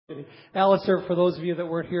Alistair, for those of you that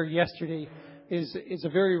weren't here yesterday, is a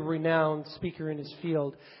very renowned speaker in his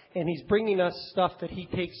field. And he's bringing us stuff that he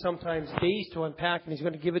takes sometimes days to unpack, and he's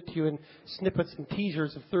going to give it to you in snippets and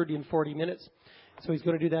teasers of 30 and 40 minutes. So he's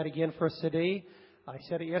going to do that again for us today. I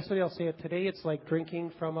said it yesterday, I'll say it today. It's like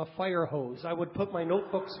drinking from a fire hose. I would put my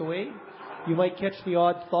notebooks away. You might catch the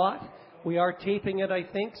odd thought. We are taping it, I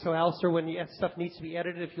think. So, Alistair, when stuff needs to be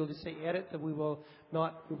edited, if you'll just say edit, then we will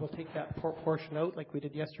take that portion out like we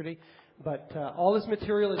did yesterday. But all this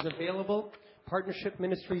material is available.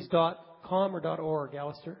 Partnershipministries.com or .org,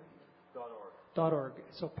 Alistair? .org.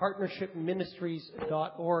 So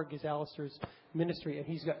partnershipministries.org is Alistair's ministry, and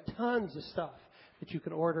he's got tons of stuff that you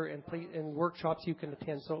can order and workshops you can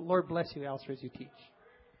attend. So Lord bless you, Alistair, as you teach.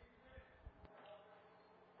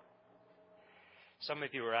 Some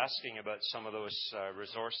of you were asking about some of those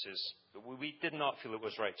resources. We did not feel it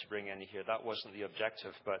was right to bring any here. That wasn't the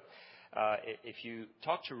objective. But if you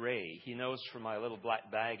talk to Ray, he knows where my little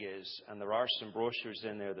black bag is, and there are some brochures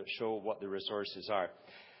in there that show what the resources are.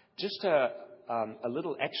 Just a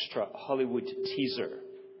little extra Hollywood teaser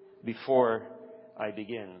before I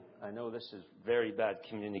begin. I know this is very bad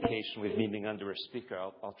communication with me being under a speaker.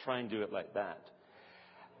 I'll try and do it like that.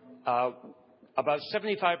 About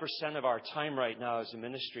 75% of our time right now as a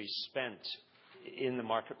ministry is spent in the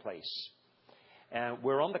marketplace. And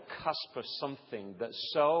we're on the cusp of something that's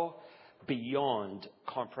so beyond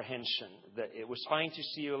comprehension that it was fine to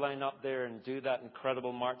see you line up there and do that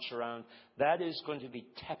incredible march around. That is going to be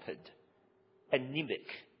tepid, anemic,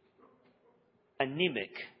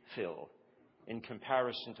 Phil, in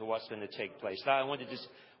comparison to what's going to take place. Now, I wanted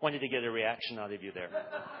to get a reaction out of you there.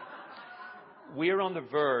 We're on the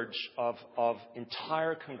verge of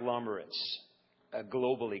entire conglomerates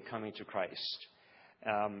globally coming to Christ.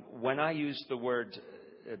 When I use the word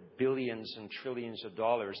billions and trillions of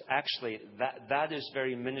dollars, actually that is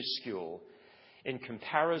very minuscule in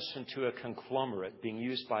comparison to a conglomerate being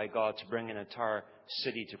used by God to bring an entire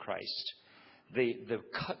city to Christ.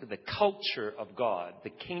 The culture of God,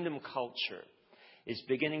 the kingdom culture, is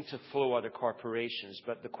beginning to flow out of corporations.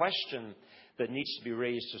 But the question that needs to be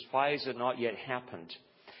raised is, why has it not yet happened?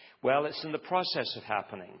 Well, it's in the process of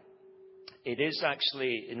happening. It is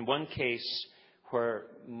actually, in one case, where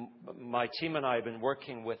my team and I have been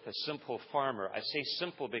working with a simple farmer. I say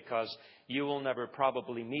simple because you will never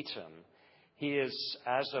probably meet him. He is,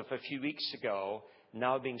 as of a few weeks ago,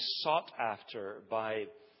 now being sought after by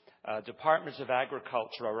departments of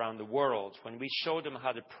agriculture around the world. When we showed him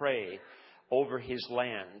how to pray over his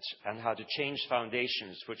land and how to change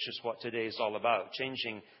foundations, which is what today is all about,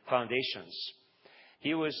 changing foundations.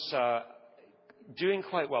 He was doing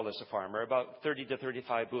quite well as a farmer, about 30 to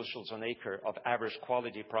 35 bushels an acre of average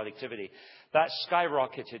quality productivity. That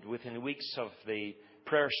skyrocketed within weeks of the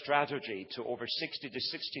prayer strategy to over 60 to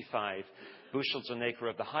 65 bushels an acre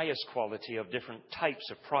of the highest quality of different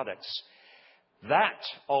types of products. That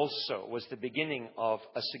also was the beginning of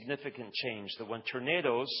a significant change, that when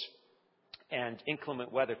tornadoes and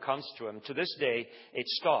inclement weather comes to him, to this day, it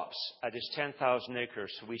stops at his 10,000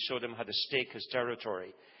 acres. So we showed him how to stake his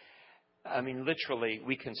territory. I mean, literally,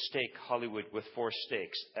 we can stake Hollywood with 4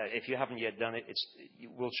 stakes. If you haven't yet done it,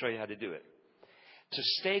 we'll show you how to do it. To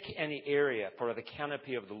stake any area for the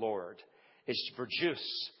canopy of the Lord is to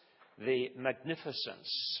produce the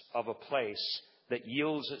magnificence of a place that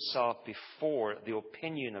yields itself before the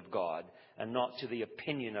opinion of God and not to the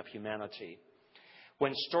opinion of humanity.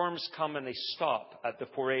 When storms come and they stop at the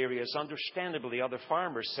 4 areas, understandably, other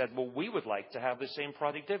farmers said, well, we would like to have the same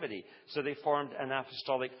productivity. So they formed an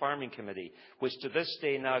apostolic farming committee, which to this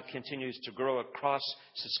day now continues to grow across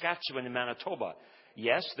Saskatchewan and Manitoba.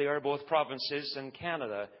 Yes, they are both provinces in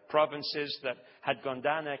Canada, provinces that had gone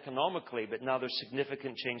down economically, but now there's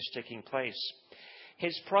significant change taking place.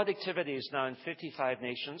 His productivity is now in 55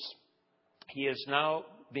 nations. He is now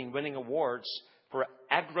been winning awards for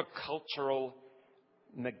agricultural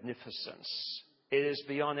magnificence. It is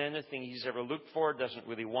beyond anything he's ever looked for, doesn't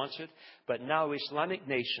really want it. But now Islamic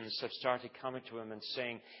nations have started coming to him and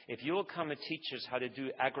saying, if you'll come and teach us how to do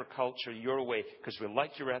agriculture your way, because we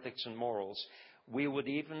like your ethics and morals, we would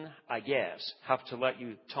even, I guess, have to let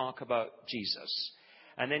you talk about Jesus.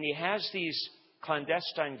 And then he has these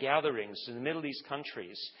clandestine gatherings in the Middle East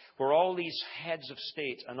countries where all these heads of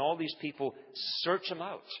state and all these people search him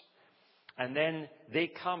out. And then they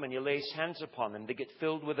come and he lays hands upon them. They get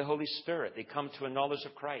filled with the Holy Spirit. They come to a knowledge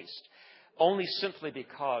of Christ. Only simply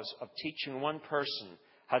because of teaching one person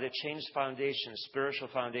how to change foundations, spiritual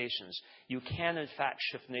foundations. You can, in fact,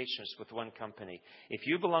 shift nations with one company. If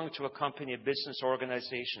you belong to a company, a business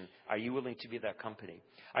organization, are you willing to be that company?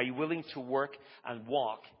 Are you willing to work and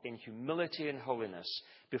walk in humility and holiness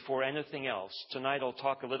before anything else? Tonight I'll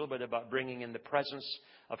talk a little bit about bringing in the presence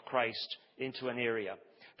of Christ into an area.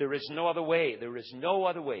 There is no other way. There is no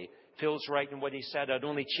other way. Phil's right in what he said. I'd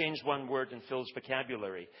only change one word in Phil's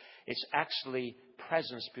vocabulary. It's actually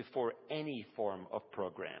presence before any form of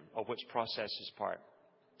program, of which process is part.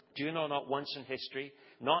 Do you know not once in history,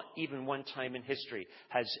 not even one time in history,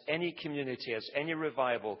 has any community, has any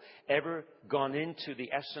revival ever gone into the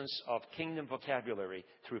essence of kingdom vocabulary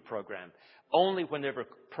through program? Only whenever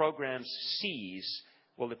programs cease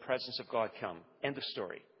will the presence of God come. End of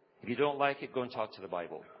story. If you don't like it, go and talk to the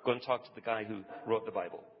Bible. Go and talk to the guy who wrote the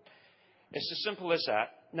Bible. It's as simple as that.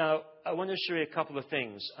 Now, I want to show you a couple of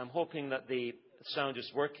things. I'm hoping that the sound is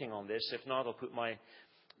working on this. If not, I'll put my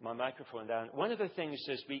microphone down. One of the things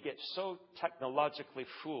is we get so technologically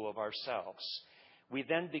full of ourselves, we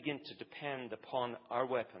then begin to depend upon our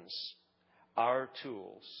weapons, our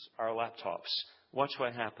tools, our laptops. Watch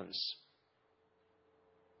what happens.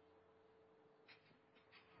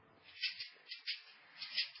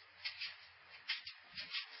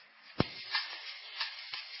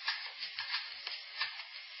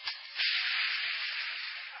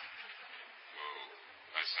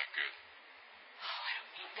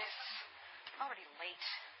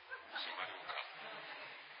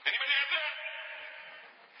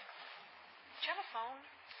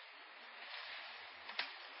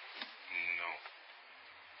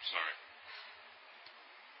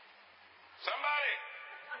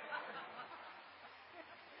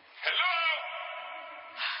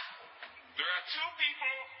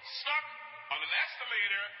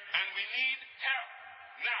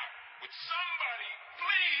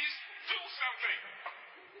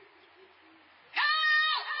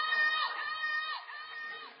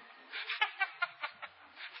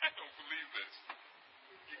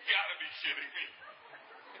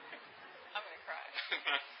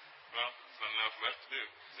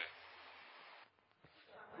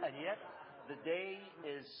 And yet,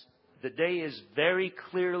 the day is very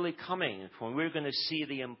clearly coming when we're going to see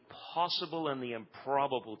the impossible and the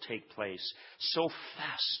improbable take place. So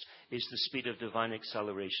fast is the speed of divine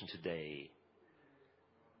acceleration today.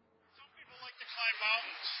 Some people like to climb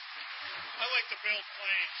mountains. I like to build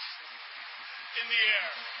planes in the air.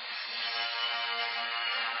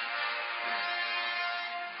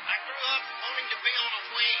 I grew up wanting to be on a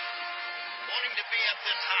wing, wanting to be up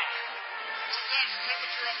this high. Sometimes the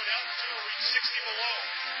temperature up at altitude will reach 60 below.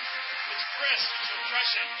 It's crisp, it's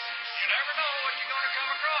refreshing. You never know what you're going to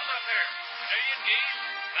come across up there. Indian geese,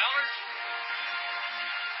 mallards,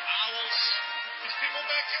 owls. These people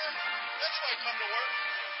back here, that's why I come to work.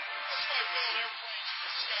 That's why I build airplanes in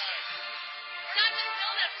the sky. We're not just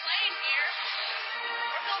building a plane here.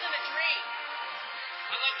 We're building a dream.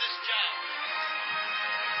 I love this job.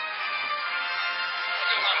 I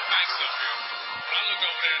do a lot of banks up here. When I look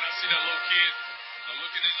over there and I see that little kid, I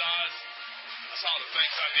look in his eyes, that's all the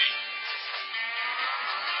thanks I need.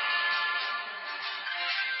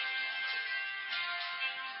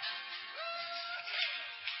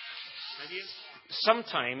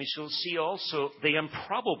 Sometimes you'll see also the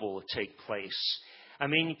improbable take place. I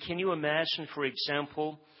mean, can you imagine, for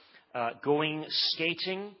example, going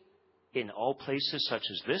skating in all places such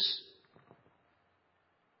as this?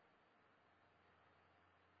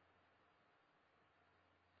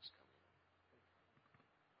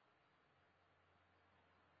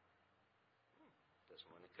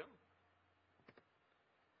 Doesn't want to come.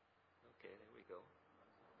 Okay, there we go.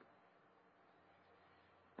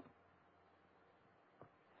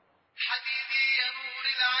 حبيبي يا نور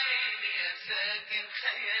العين يا ساكن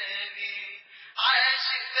خيالي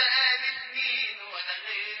عاشق بقالي سنين ولا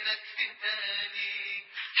غيرك في بالي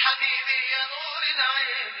حبيبي يا نور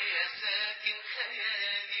العين يا ساكن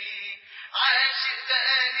خيالي عاشق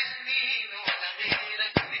بقالي سنين ولا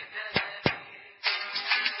غيرك في بالي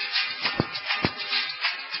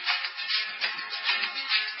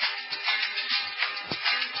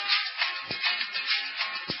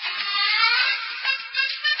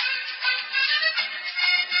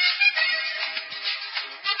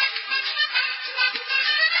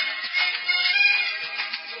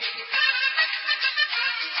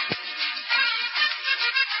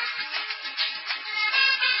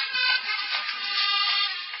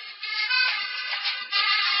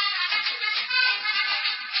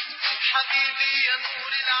حبيبي يا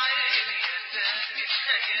نور العين يا ساكن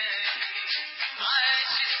خيالي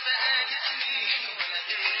عاشق بقالي سنين ولا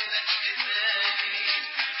غيرك في بالي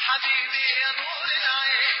حبيبي يا نور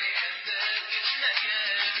العين انت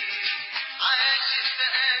المجالي عاشق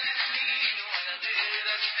بقالي سنين ولا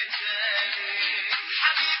غيرك مثالي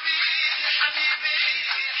حبيبي حبيبي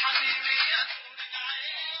حبيبي يا نور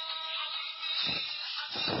العين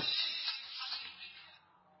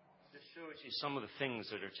This shows you some of the things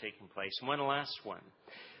that are taking place. And one last one.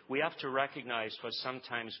 We have to recognize what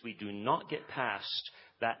sometimes we do not get past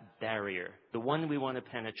that barrier, the one we want to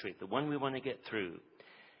penetrate, the one we want to get through.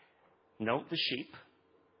 Note the sheep,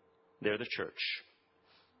 they're the church.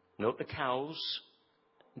 Note the cows,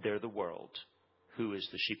 they're the world. Who is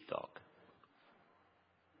the sheepdog?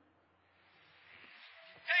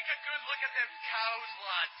 Take a good look at them cows,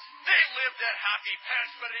 lads. They live their happy,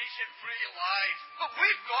 perspiration-free lives. But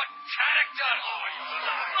we've got character. Oh, you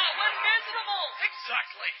lie. But we're miserable.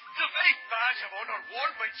 Exactly. The very badge of honor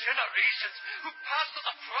worn by generations who passed on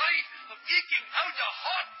the pride of eking out a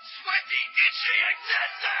hot, sweaty, itchy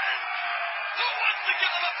existence. Who wants to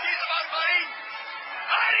give them a piece of our mind?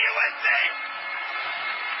 Are you with me?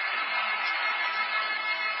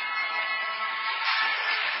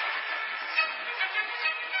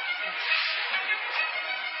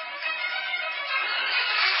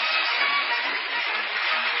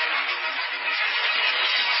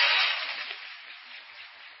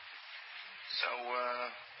 So,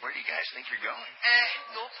 where do you guys think you're going?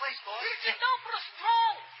 No place, boys. Sit down for a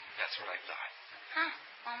stroll. That's what I thought. Huh.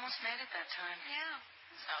 Almost made it that time. Yeah.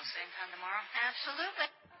 So, same time tomorrow? Absolutely.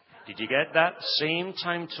 Did you get that? Same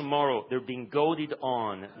time tomorrow. They're being goaded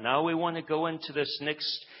on. Now we want to go into this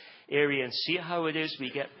next area and see how it is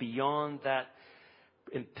we get beyond that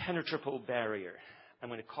impenetrable barrier. I'm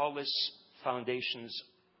going to call this Foundations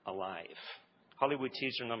Alive. Hollywood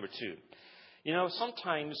teaser number 2. You know,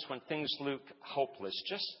 sometimes when things look hopeless,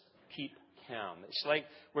 just keep calm. It's like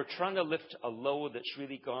we're trying to lift a load that's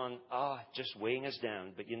really gone, just weighing us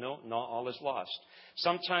down. But you know, not all is lost.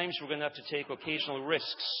 Sometimes we're going to have to take occasional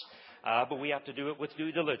risks, but we have to do it with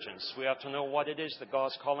due diligence. We have to know what it is that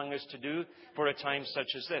God's calling us to do for a time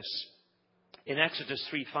such as this. In Exodus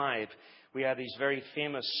 3:5, we have these very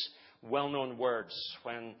famous, well-known words.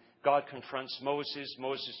 When God confronts Moses,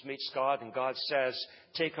 Moses meets God, and God says,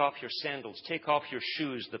 take off your sandals, take off your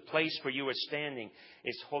shoes. The place where you are standing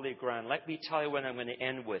is holy ground. Let me tell you what I'm going to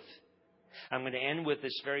end with. I'm going to end with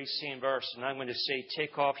this very same verse, and I'm going to say,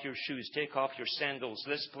 take off your shoes, take off your sandals.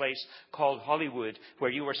 This place called Hollywood,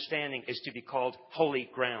 where you are standing, is to be called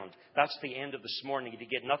holy ground. That's the end of this morning. If you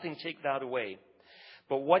get nothing, take that away.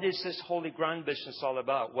 But what is this holy ground business all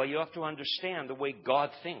about? Well, you have to understand the way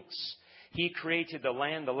God thinks. He created the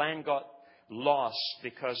land. The land got lost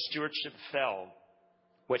because stewardship fell,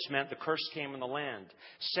 which meant the curse came on the land.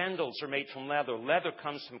 Sandals are made from leather. Leather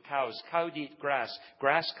comes from cows. Cows eat grass.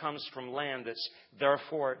 Grass comes from land that's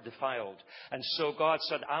therefore defiled. And so God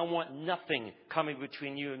said, I want nothing coming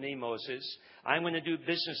between you and me, Moses. I'm going to do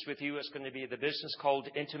business with you. It's going to be the business called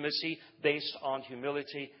intimacy based on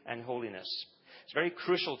humility and holiness. It's very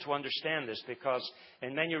crucial to understand this because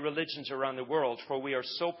in many religions around the world, where we are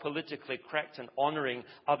so politically correct and honoring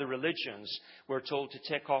other religions, we're told to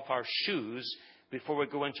take off our shoes before we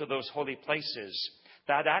go into those holy places.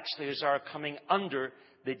 That actually is our coming under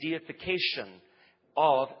the deification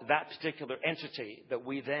of that particular entity that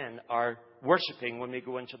we then are worshipping when we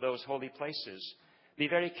go into those holy places. Be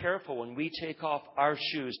very careful when we take off our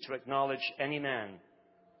shoes to acknowledge any man,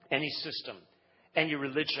 any system, any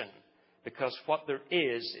religion. Because what there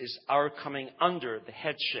is our coming under the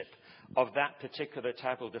headship of that particular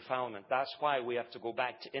type of defilement. That's why we have to go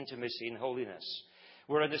back to intimacy and holiness.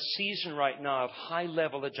 We're in a season right now of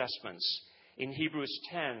high-level adjustments. In Hebrews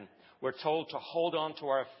 10, we're told to hold on to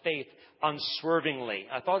our faith unswervingly.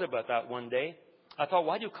 I thought about that one day. I thought,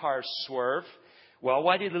 why do cars swerve? Well,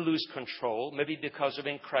 why do they lose control? Maybe because of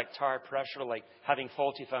incorrect tire pressure, like having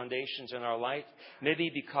faulty foundations in our life.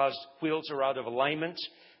 Maybe because wheels are out of alignment.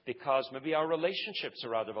 Because maybe our relationships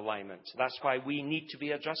are out of alignment. That's why we need to be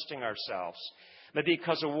adjusting ourselves. Maybe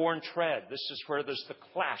because of worn tread. This is where there's the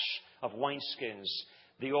clash of wineskins.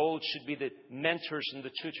 The old should be the mentors and the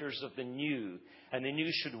tutors of the new. And the new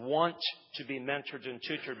should want to be mentored and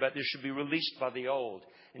tutored, but they should be released by the old.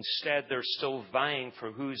 Instead, they're still vying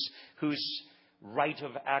for whose right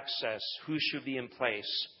of access, who should be in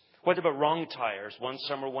place. What about wrong tires? One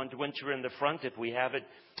summer, one winter in the front. If we have it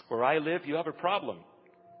where I live, you have a problem.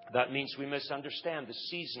 That means we misunderstand the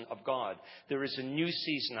season of God. There is a new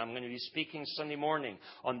season. I'm going to be speaking Sunday morning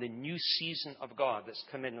on the new season of God that's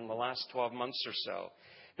come in the last 12 months or so.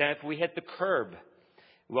 Then if we hit the curb,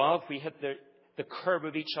 well, if we hit the curb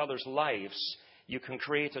of each other's lives, You can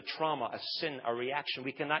create a trauma, a sin, a reaction.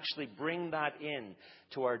 We can actually bring that in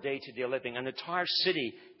to our day-to-day living. An entire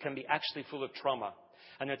city can be actually full of trauma.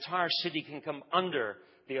 An entire city can come under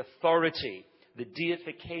the authority, the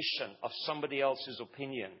deification of somebody else's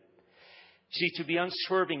opinion. See, to be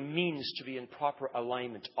unswerving means to be in proper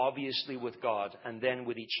alignment, obviously with God and then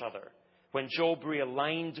with each other. When Job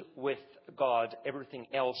realigned with God, everything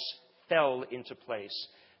else fell into place.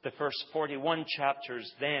 The first 41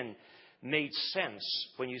 chapters then made sense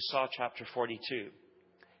when you saw chapter 42.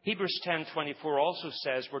 Hebrews 10:24 also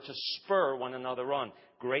says we're to spur one another on.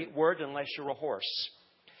 Great word unless you're a horse.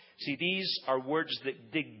 See, these are words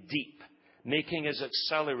that dig deep, making us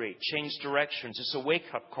accelerate, change directions. It's a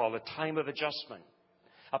wake-up call, a time of adjustment.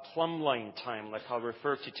 A plumb line time, like I'll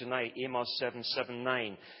refer to tonight, Amos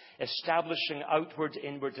 7:9. Establishing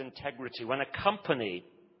outward-inward integrity. When a company,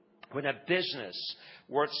 when a business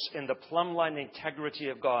works in the plumb line integrity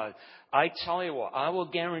of God, I tell you what, I will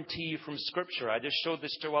guarantee you from Scripture, I just showed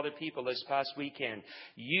this to other people this past weekend,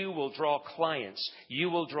 you will draw clients, you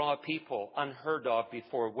will draw people unheard of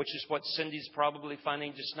before, which is what Cindy's probably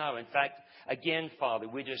finding just now. In fact, again, Father,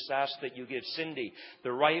 we just ask that you give Cindy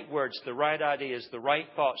the right words, the right ideas, the right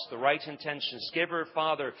thoughts, the right intentions. Give her,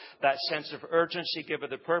 Father, that sense of urgency, give her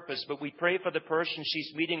the purpose. But we pray for the person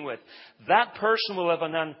she's meeting with. That person will have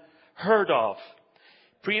an unheard of,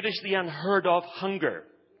 previously unheard of hunger.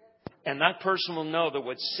 And that person will know that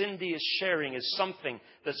what Cindy is sharing is something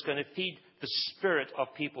that's going to feed the spirit of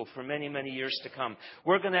people for many, many years to come.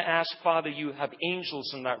 We're going to ask, Father, you have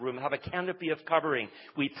angels in that room, have a canopy of covering.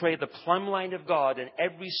 We pray the plumb line of God in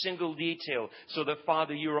every single detail so that,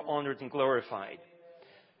 Father, you are honored and glorified.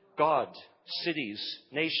 God, cities,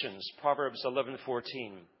 nations, Proverbs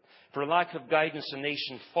 11:14. For lack of guidance, a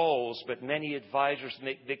nation falls, but many advisors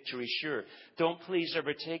make victory sure. Don't please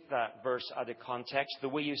ever take that verse out of context. The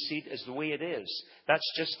way you see it is the way it is.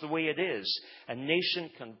 That's just the way it is. A nation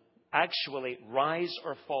can actually rise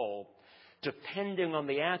or fall depending on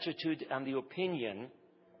the attitude and the opinion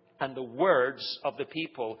and the words of the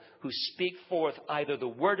people who speak forth either the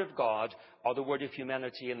word of God or the word of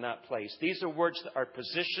humanity in that place. These are words that are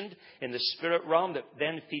positioned in the spirit realm that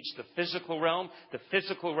then feeds the physical realm. The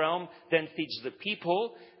physical realm then feeds the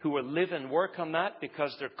people who will live and work on that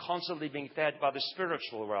because they're constantly being fed by the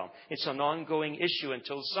spiritual realm. It's an ongoing issue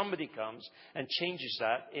until somebody comes and changes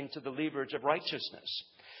that into the leverage of righteousness.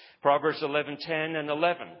 Proverbs 11:10 and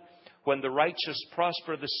 11. When the righteous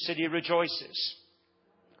prosper, the city rejoices.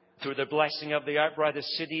 Through the blessing of the upright, the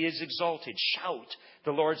city is exalted. Shout,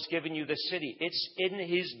 the Lord's given you the city. It's in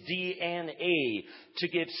His DNA to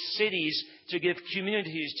give cities, to give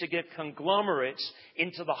communities, to give conglomerates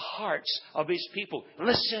into the hearts of His people.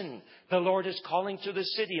 Listen, the Lord is calling to the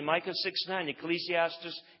city. Micah 6:9,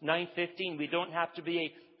 Ecclesiastes 9:15. We don't have to be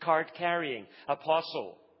a card-carrying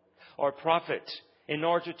apostle or prophet in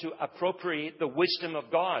order to appropriate the wisdom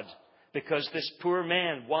of God. Because this poor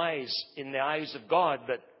man, wise in the eyes of God,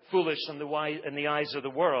 but foolish in the eyes of the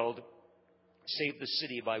world, saved the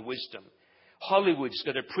city by wisdom. Hollywood's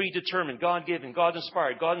got a predetermined, God-given,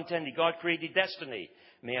 God-inspired, God-intended, God-created destiny.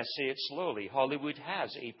 May I say it slowly? Hollywood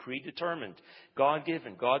has a predetermined,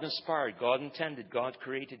 God-given, God-inspired, God-intended,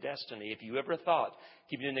 God-created destiny. If you ever thought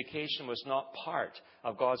communication was not part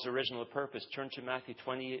of God's original purpose, turn to Matthew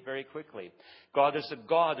 28 very quickly. God is a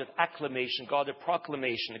God of acclamation, God of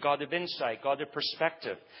proclamation, a God of insight, God of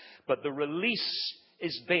perspective. But the release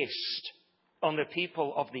is based on the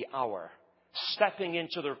people of the hour, stepping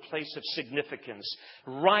into their place of significance,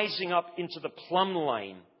 rising up into the plumb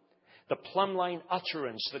line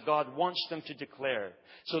utterance that God wants them to declare,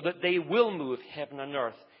 so that they will move heaven and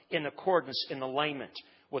earth in accordance, in alignment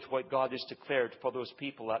with what God has declared for those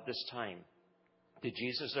people at this time. Did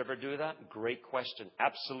Jesus ever do that? Great question.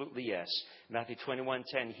 Absolutely yes. Matthew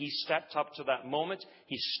 21:10. He stepped up to that moment.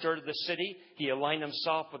 He stirred the city. He aligned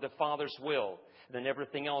himself with the Father's will. Then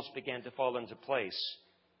everything else began to fall into place.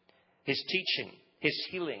 His teaching, his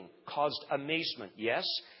healing caused amazement. Yes,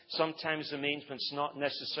 sometimes amazement's not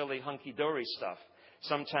necessarily hunky-dory stuff.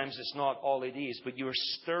 Sometimes it's not all it is, but you're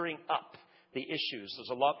stirring up the issues. There's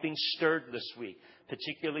a lot being stirred this week,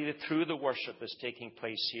 particularly through the worship that's taking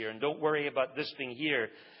place here. And don't worry about this being here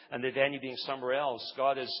and the venue being somewhere else.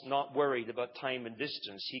 God is not worried about time and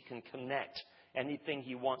distance. He can connect anything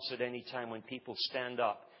He wants at any time when people stand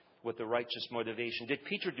up with the righteous motivation. Did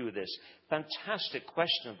Peter do this? Fantastic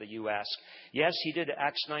question that you ask. Yes, he did.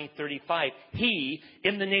 Acts 9:35. He,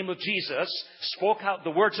 in the name of Jesus, spoke out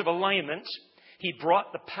the words of alignment. He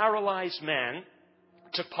brought the paralyzed man,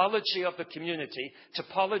 topology of the community,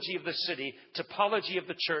 topology of the city, topology of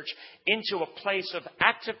the church, into a place of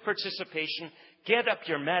active participation, get up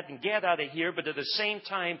your mat and get out of here. But at the same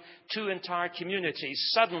time, two entire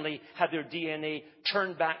communities suddenly had their DNA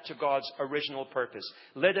turned back to God's original purpose.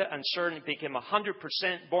 Lydda and Cern became 100%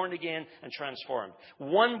 born again and transformed.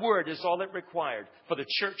 One word is all it required for the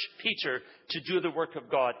church, Peter, to do the work of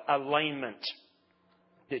God. Alignment.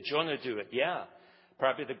 Did Jonah do it? Yeah.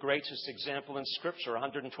 Probably the greatest example in Scripture.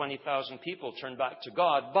 120,000 people turned back to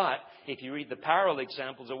God. But if you read the parallel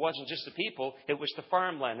examples, it wasn't just the people. It was the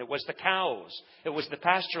farmland. It was the cows. It was the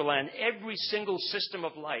pasture land. Every single system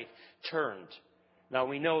of life turned. Now,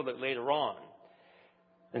 we know that later on,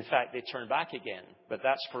 in fact, they turned back again. But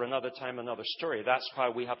that's for another time, another story. That's why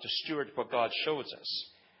we have to steward what God shows us.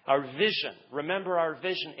 Our vision, remember our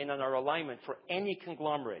vision in our alignment for any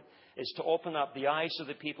conglomerate is to open up the eyes of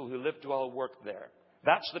the people who live, dwell, work there.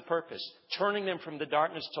 That's the purpose, turning them from the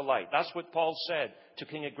darkness to light. That's what Paul said to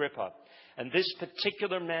King Agrippa. And this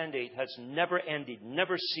particular mandate has never ended,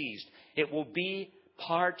 never ceased. It will be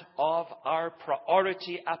part of our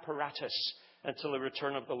priority apparatus until the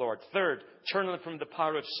return of the Lord. Third, turning them from the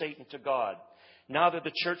power of Satan to God. Now that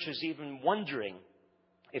the church is even wondering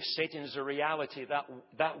if Satan is a reality,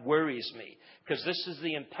 that worries me. Because this is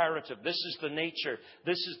the imperative. This is the nature.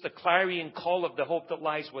 This is the clarion call of the hope that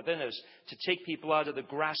lies within us to take people out of the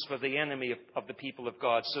grasp of the enemy of the people of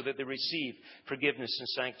God so that they receive forgiveness and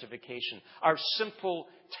sanctification. Our simple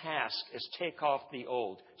task is take off the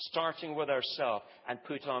old, starting with ourselves, and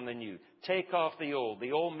put on the new. Take off the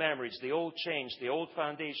old memories, the old change, the old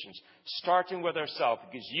foundations, starting with ourselves,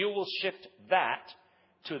 because you will shift that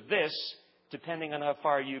to this depending on how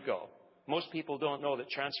far you go. Most people don't know that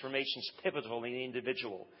transformation is pivotal in the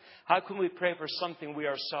individual. How can we pray for something we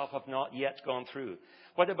ourselves have not yet gone through?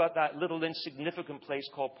 What about that little insignificant place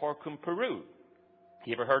called Porcum, Peru?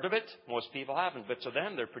 You ever heard of it? Most people haven't, but to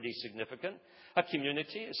them they're pretty significant. A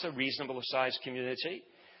community, it's a reasonable sized community.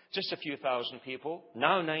 Just a few thousand people.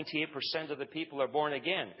 Now 98% of the people are born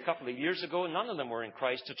again. A couple of years ago, none of them were in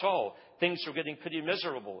Christ at all. Things were getting pretty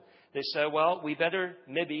miserable. They said, well, we better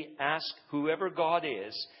maybe ask whoever God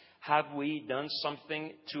is, have we done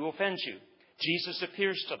something to offend you? Jesus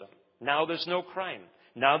appears to them. Now there's no crime.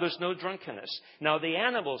 Now there's no drunkenness. Now the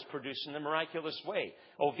animals produce in a miraculous way.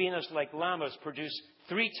 Ovinas like llamas produce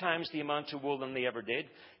 3 times the amount of wool than they ever did.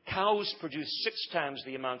 Cows produce 6 times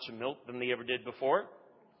the amount of milk than they ever did before.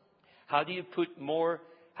 How do you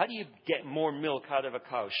get more milk out of a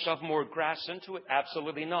cow? Shove more grass into it?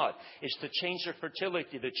 Absolutely not. It's the change of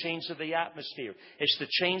fertility, the change of the atmosphere. It's the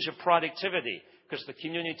change of productivity, because the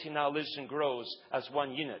community now lives and grows as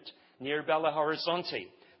one unit. Near Belo Horizonte,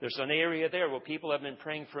 there's an area there where people have been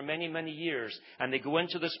praying for many, many years, and they go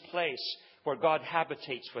into this place where God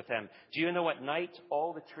habitates with them. Do you know at night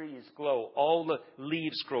all the trees glow, all the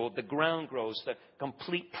leaves grow, the ground grows, the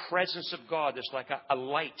complete presence of God is like a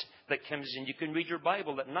light that comes in. You can read your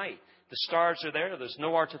Bible at night. The stars are there. There's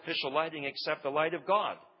no artificial lighting except the light of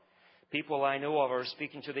God. People I know of are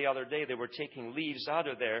speaking to the other day. They were taking leaves out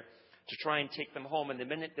of there to try and take them home. And the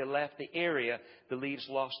minute they left the area, the leaves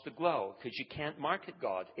lost the glow, because you can't market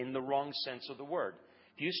God in the wrong sense of the word.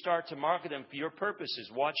 If you start to market Him for your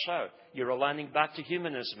purposes, watch out. You're aligning back to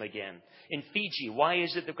humanism again. In Fiji, why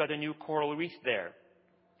is it they've got a new coral reef there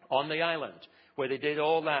on the island where they did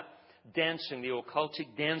all that dancing, the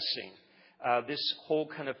occultic dancing, this whole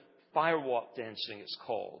kind of firewalk dancing it's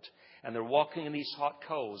called. And they're walking in these hot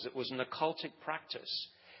coals. It was an occultic practice.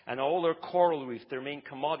 And all their coral reef, their main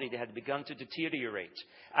commodity, had begun to deteriorate.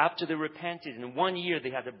 After they repented, in 1 year they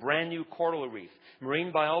had a brand new coral reef.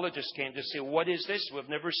 Marine biologists came to say, what is this? We've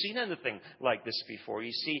never seen anything like this before.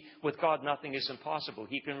 You see, with God nothing is impossible.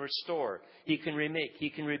 He can restore, He can remake, He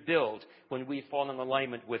can rebuild when we fall in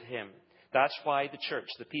alignment with Him. That's why the church,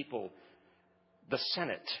 the people, the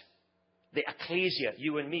Senate, the ecclesia,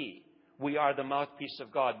 you and me, we are the mouthpiece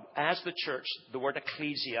of God. As the church, the word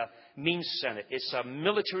ecclesia means Senate. It's a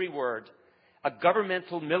military word, a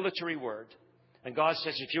governmental military word. And God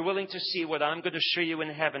says, if you're willing to see what I'm going to show you in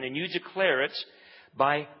heaven, and you declare it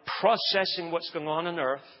by processing what's going on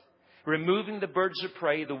earth, removing the birds of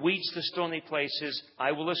prey, the weeds, the stony places,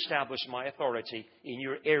 I will establish my authority in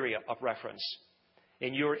your area of reference,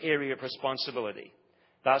 in your area of responsibility.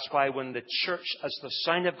 That's why when the church, as the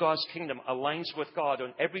sign of God's kingdom, aligns with God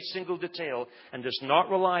on every single detail and does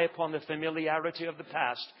not rely upon the familiarity of the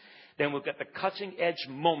past, then we'll get the cutting-edge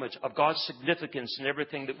moment of God's significance in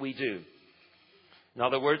everything that we do. In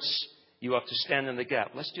other words, you have to stand in the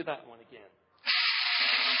gap. Let's do that one again.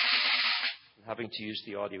 I'm having to use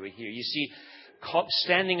the audio here. You see,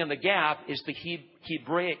 standing in the gap is the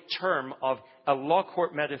Hebraic term of a law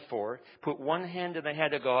court metaphor. Put one hand in the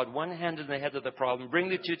head of God, one hand in the head of the problem. Bring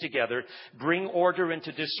the two together. Bring order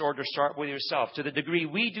into disorder. Start with yourself. To the degree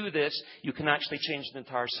we do this, you can actually change an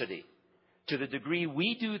entire city. To the degree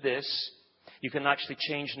we do this, you can actually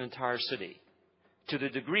change an entire city. To the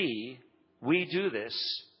degree we do this,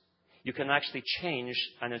 you can actually change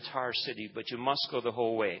an entire city, but you must go the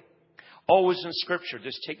whole way. Always in Scripture,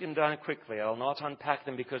 just take them down quickly. I'll not unpack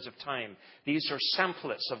them because of time. These are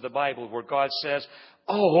samplets of the Bible where God says,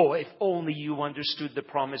 oh, if only you understood the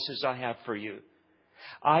promises I have for you.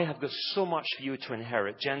 I have got so much for you to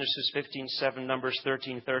inherit. Genesis 15:7, Numbers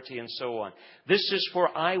 13:30, and so on. This is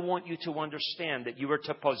where I want you to understand that you are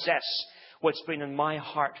to possess what's been in my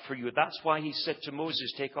heart for you. That's why he said to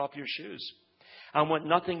Moses, take off your shoes. I want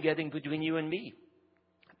nothing getting between you and me.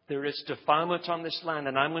 There is defilement on this land,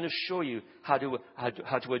 and I'm going to show you how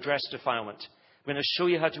to address defilement. I'm going to show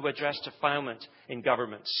you how to address defilement in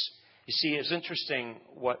governments. You see, it's interesting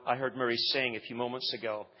what I heard Murray saying a few moments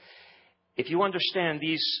ago. If you understand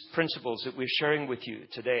these principles that we're sharing with you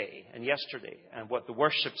today and yesterday, and what the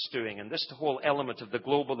worship's doing, and this the whole element of the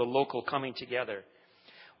global, the local coming together,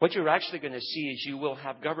 what you're actually going to see is you will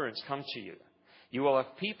have governments come to you. You will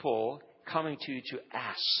have people coming to you to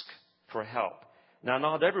ask for help. Now,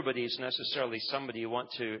 not everybody is necessarily somebody you want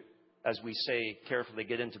to, as we say, carefully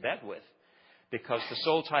get into bed with, because the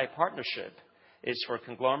soul tie partnership is for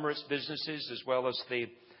conglomerates, businesses, as well as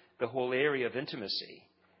the whole area of intimacy.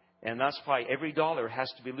 And that's why every dollar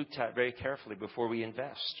has to be looked at very carefully before we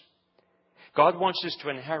invest. God wants us to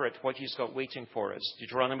inherit what He's got waiting for us.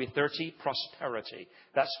 Deuteronomy 30, prosperity.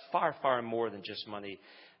 That's far, far more than just money.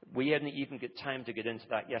 We hadn't even got time to get into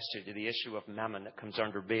that yesterday, the issue of mammon that comes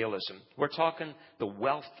under Baalism. We're talking the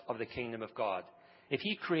wealth of the kingdom of God. If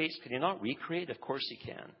He creates, can He not recreate? Of course He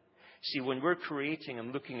can. See, when we're creating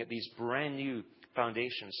and looking at these brand new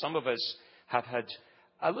foundations, some of us have had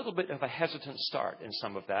a little bit of a hesitant start in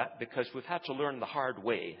some of that because we've had to learn the hard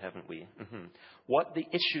way, haven't we? What the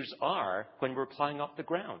issues are when we're plowing up the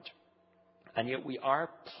ground. And yet we are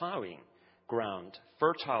plowing ground,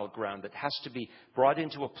 fertile ground that has to be brought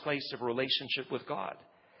into a place of relationship with God.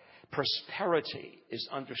 Prosperity is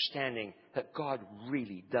understanding that God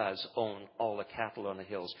really does own all the cattle on the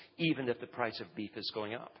hills, even if the price of beef is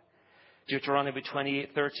going up. Deuteronomy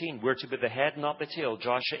 28:13, we're to be the head, not the tail.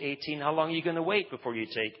 Joshua 18, how long are you going to wait before you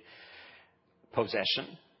take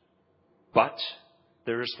possession? But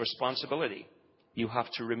there is responsibility. You have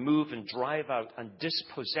to remove and drive out and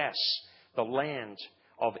dispossess the land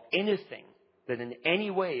of anything that in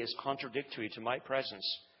any way is contradictory to my presence,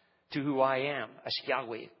 to who I am as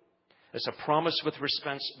Yahweh. It's a promise with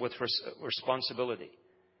responsibility.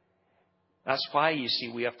 That's why, you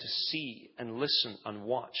see, we have to see and listen and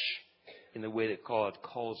watch in the way that God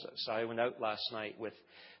calls us. I went out last night with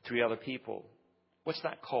 3 other people. What's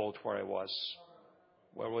that called where I was?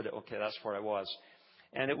 Where would it? Okay, that's where I was.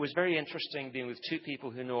 And it was very interesting being with 2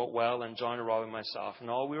 people who know it well, and John, Rob, and myself. And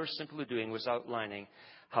all we were simply doing was outlining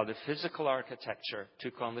how the physical architecture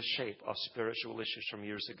took on the shape of spiritual issues from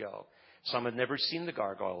years ago. Some had never seen the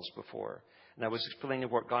gargoyles before. And I was explaining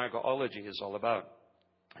what gargoyleology is all about.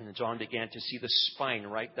 And John began to see the spine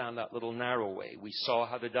right down that little narrow way. We saw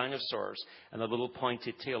how the dinosaurs and the little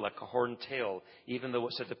pointed tail, like a horned tail, even though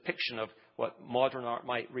it's a depiction of what modern art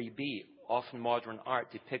might really be. Often modern art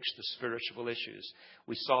depicts the spiritual issues.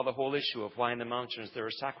 We saw the whole issue of why in the mountains there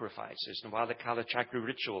are sacrifices and why the Kalachakra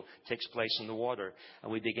ritual takes place in the water. And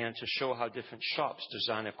we began to show how different shops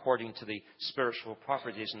design according to the spiritual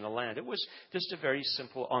properties in the land. It was just a very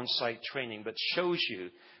simple on-site training, but shows you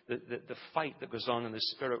the fight that goes on in the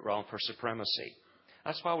spirit realm for supremacy.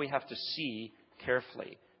 That's why we have to see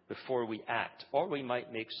carefully before we act, or we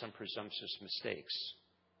might make some presumptuous mistakes.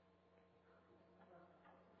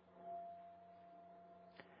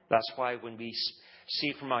 That's why when we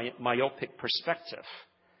see from a myopic perspective,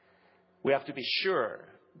 we have to be sure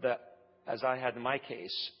that, as I had in my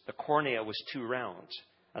case, the cornea was too round.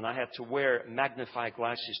 And I had to wear magnifying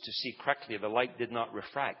glasses to see correctly. The light did not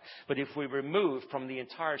refract. But if we remove from the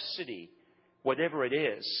entire city whatever it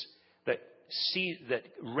is that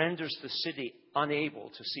renders the city unable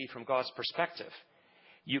to see from God's perspective,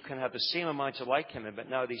 you can have the same amount of light come in, but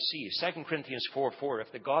now they see you. 2 Corinthians 4:4,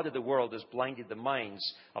 if the God of the world has blinded the minds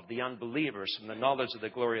of the unbelievers from the knowledge of the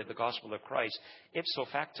glory of the gospel of Christ, ipso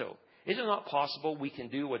facto, is it not possible we can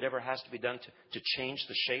do whatever has to be done to change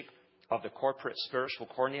the shape of the corporate spiritual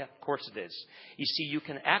cornea? Of course it is. You see, you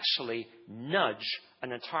can actually nudge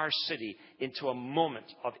an entire city into a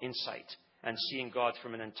moment of insight and seeing God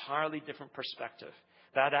from an entirely different perspective.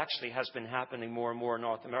 That actually has been happening more and more in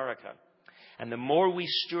North America. And the more we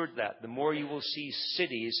steward that, the more you will see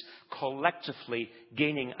cities collectively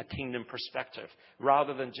gaining a kingdom perspective,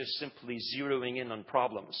 rather than just simply zeroing in on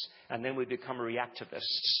problems. And then we become reactivists.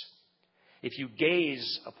 If you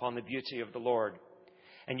gaze upon the beauty of the Lord,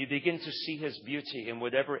 and you begin to see His beauty in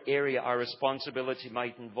whatever area our responsibility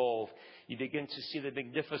might involve, you begin to see the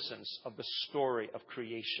magnificence of the story of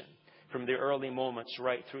creation, from the early moments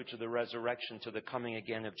right through to the resurrection, to the coming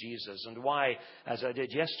again of Jesus. And why, as I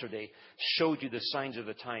did yesterday, showed you the signs of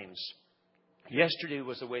the times. Yesterday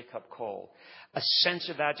was a wake-up call, a sense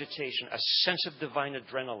of agitation, a sense of divine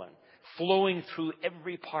adrenaline flowing through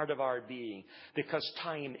every part of our being, because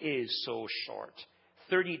time is so short.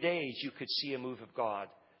 30 days you could see a move of God.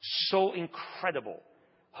 So incredible.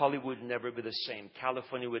 Hollywood would never be the same.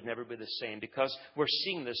 California would never be the same, because we're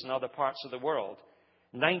seeing this in other parts of the world.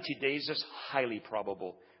 90 days is highly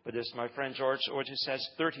probable. But as my friend George Ortiz says,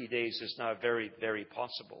 30 days is now very, very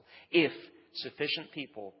possible, if sufficient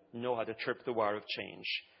people know how to trip the wire of change.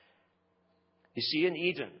 You see, in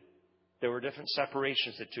Eden, there were different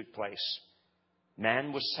separations that took place.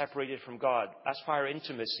 Man was separated from God. That's why our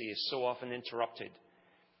intimacy is so often interrupted.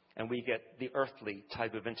 And we get the earthly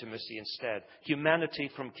type of intimacy instead.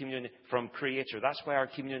 Humanity from Creator. That's why our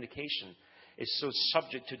communication is so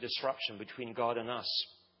subject to disruption between God and us.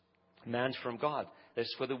 Man from God.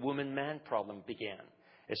 That's where the woman-man problem began.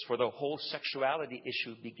 It's where the whole sexuality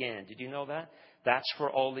issue began. Did you know that? That's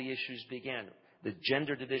where all the issues began. The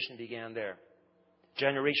gender division began there.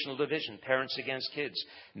 Generational division, parents against kids.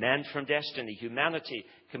 Man from destiny. Humanity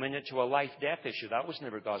coming into a life-death issue. That was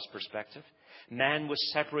never God's perspective. Man was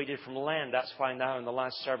separated from land. That's why now in the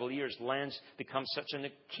last several years, land's become such a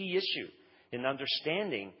key issue in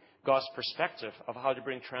understanding God's perspective of how to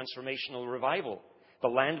bring transformational revival. The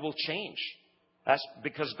land will change. That's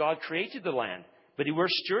because God created the land. But we're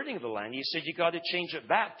stewarding the land. He said, you got to change it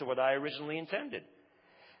back to what I originally intended.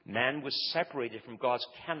 Man was separated from God's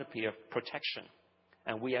canopy of protection.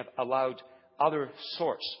 And we have allowed other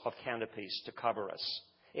sorts of canopies to cover us.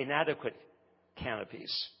 Inadequate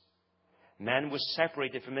canopies. Man was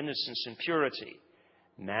separated from innocence and purity.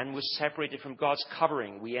 Man was separated from God's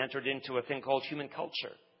covering. We entered into a thing called human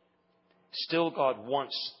culture. Still, God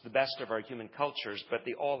wants the best of our human cultures, but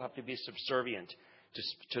they all have to be subservient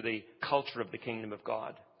to the culture of the kingdom of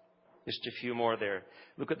God. Just a few more there.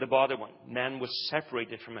 Look at the bottom one. Man was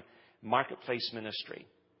separated from a marketplace ministry.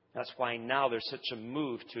 That's why now there's such a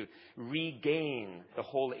move to regain the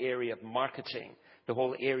whole area of marketing, the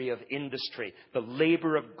whole area of industry. The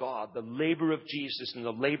labor of God, the labor of Jesus, and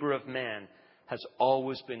the labor of man has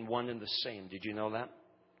always been one and the same. Did you know that?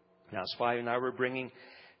 That's why now we're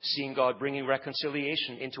seeing God bringing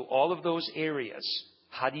reconciliation into all of those areas.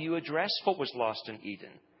 How do you address what was lost in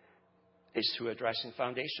Eden? It's through addressing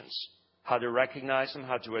foundations. How to recognize them,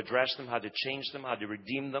 how to address them, how to change them, how to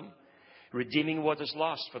redeem them. Redeeming what is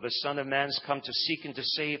lost. For the Son of Man's come to seek and to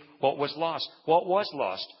save what was lost. What was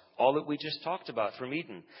lost? All that we just talked about from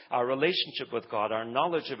Eden. Our relationship with God, our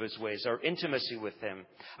knowledge of His ways, our intimacy with Him,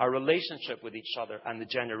 our relationship with each other and the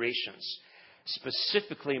generations.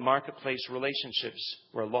 Specifically, marketplace relationships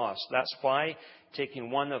were lost. That's why,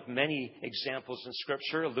 taking one of many examples in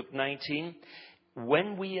Scripture, Luke 19,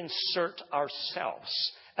 when we insert ourselves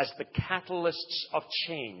as the catalysts of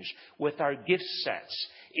change with our gift sets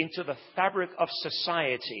into the fabric of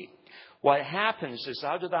society, what happens is,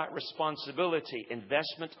 out of that responsibility,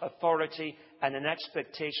 investment, authority, and an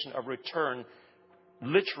expectation of return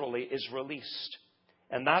literally is released.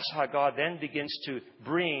 And that's how God then begins to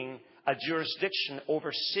bring a jurisdiction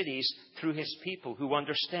over cities through His people who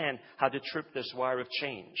understand how to trip this wire of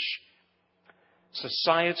change.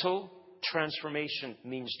 Societal transformation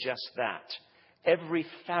means just that. Every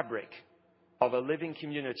fabric of a living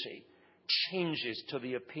community changes to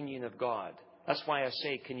the opinion of God. That's why I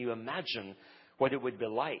say, can you imagine what it would be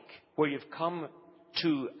like where you've come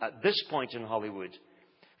to at this point in Hollywood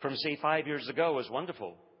from, say, 5 years ago was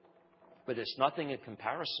wonderful. But it's nothing in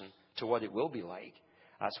comparison to what it will be like.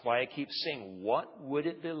 That's why I keep saying, what would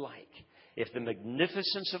it be like if the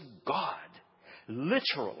magnificence of God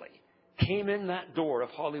literally came in that door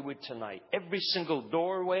of Hollywood tonight? Every single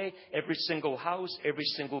doorway, every single house, every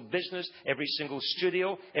single business, every single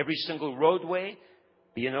studio, every single roadway.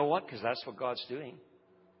 But you know what? Because that's what God's doing.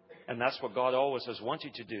 And that's what God always has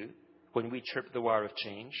wanted to do when we trip the wire of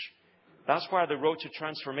change. That's why the road to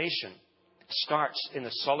transformation starts in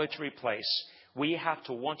a solitary place. We have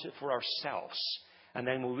to want it for ourselves. And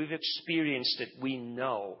then when we've experienced it, we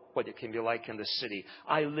know what it can be like in the city.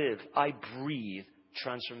 I live, I breathe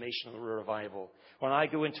transformational revival. When I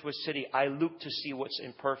go into a city, I look to see what's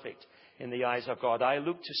imperfect in the eyes of God. I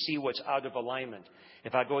look to see what's out of alignment.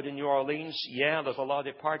 If I go to New Orleans, yeah, there's a lot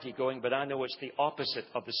of party going, but I know it's the opposite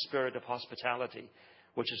of the spirit of hospitality,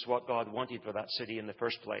 which is what God wanted for that city in the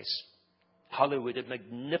first place. Hollywood, a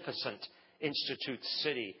magnificent institute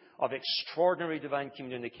city of extraordinary divine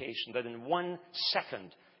communication that in 1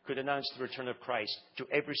 second could announce the return of Christ to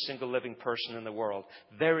every single living person in the world.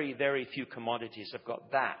 Very, very few commodities have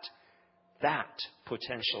got that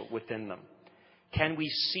potential within them. Can we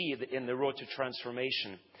see that in the road to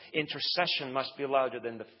transformation, intercession must be louder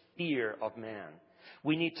than the fear of man?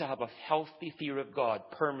 We need to have a healthy fear of God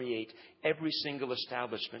permeate every single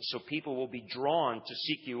establishment so people will be drawn to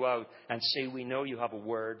seek you out and say, we know you have a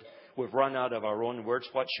word. We've run out of our own words.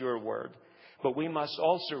 What's your word? But we must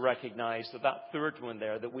also recognize that third one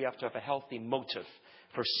there, that we have to have a healthy motive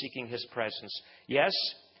for seeking His presence. Yes,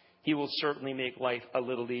 He will certainly make life a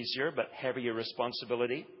little easier, but heavier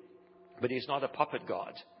responsibility. But He's not a puppet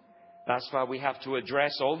God. That's why we have to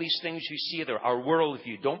address all these things you see there, our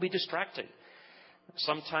worldview. Don't be distracted.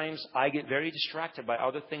 Sometimes I get very distracted by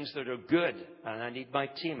other things that are good. And I need my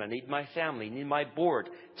team, I need my family, I need my board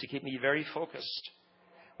to keep me very focused.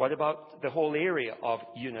 What about the whole area of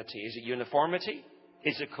unity? Is it uniformity?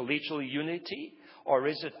 Is it collegial unity? Or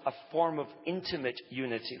is it a form of intimate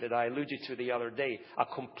unity that I alluded to the other day? A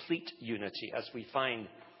complete unity, as we find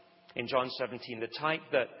in John 17. The type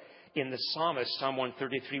that in the psalmist, Psalm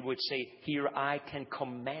 133 would say, here I can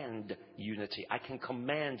command unity. I can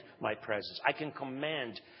command my presence. I can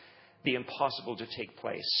command the impossible to take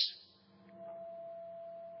place.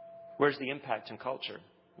 Where's the impact in culture?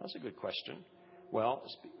 That's a good question. Well,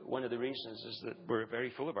 one of the reasons is that we're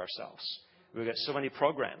very full of ourselves. We've got so many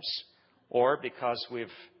programs. Or because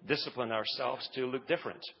we've disciplined ourselves to look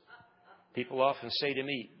different. People often say to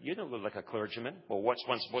me, you don't look like a clergyman. Well, what's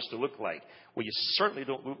one supposed to look like? Well, you certainly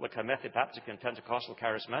don't look like a Methodist, Baptist, Pentecostal,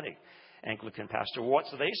 Charismatic, Anglican pastor.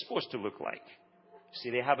 What's they supposed to look like?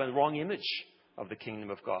 See, they have a wrong image of the kingdom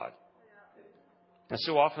of God. And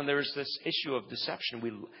so often there is this issue of deception.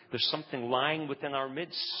 There's something lying within our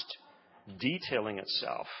midst, detailing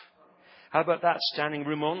itself. How about that? Standing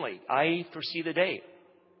room only. I foresee the day.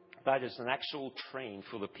 That is an actual train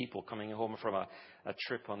full of people coming home from a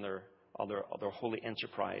trip on their holy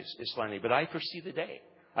enterprise, Islamically. But I foresee the day.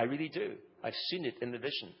 I really do. I've seen it in the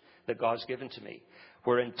vision that God's given to me,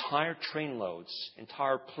 where entire train loads,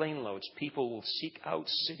 entire plane loads, people will seek out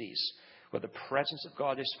cities where the presence of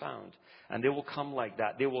God is found. And they will come like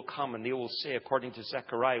that. They will come and they will say, according to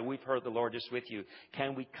Zechariah, we've heard the Lord is with you.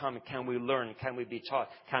 Can we come? Can we learn? Can we be taught?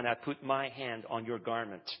 Can I put my hand on your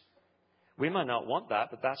garment? We might not want that,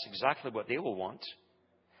 but that's exactly what they will want.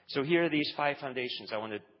 So here are these 5 foundations I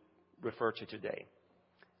want to refer to today.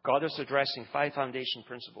 God is addressing 5 foundation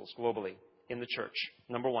principles globally in the church.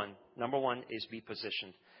 Number one is be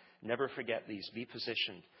positioned. Never forget these. Be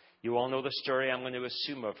positioned. You all know the story, I'm going to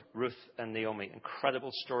assume, of Ruth and Naomi.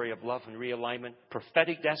 Incredible story of love and realignment.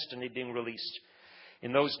 Prophetic destiny being released.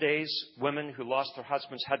 In those days, women who lost their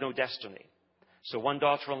husbands had no destiny. So one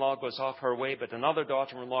daughter-in-law goes off her way, but another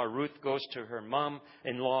daughter-in-law, Ruth, goes to her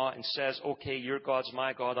mom-in-law and says, okay, your God's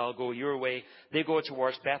my God, I'll go your way. They go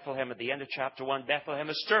towards Bethlehem at the end of chapter 1. Bethlehem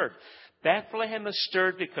is stirred. Bethlehem is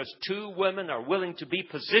stirred because 2 women are willing to be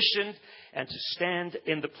positioned and to stand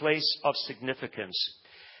in the place of significance.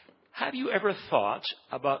 Have you ever thought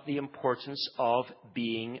about the importance of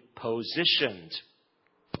being positioned?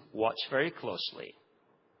 Watch very closely.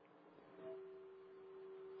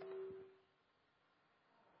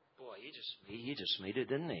 Boy, he just made it,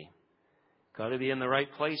 didn't he? Got to be in the right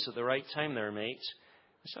place at the right time there, mate.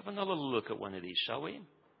 Let's have another look at one of these, shall we?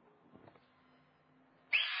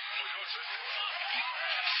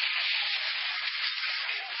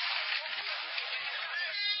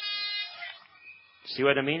 See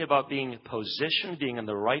what I mean about being positioned, being in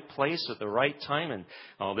the right place at the right time?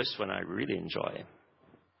 And this one I really enjoy.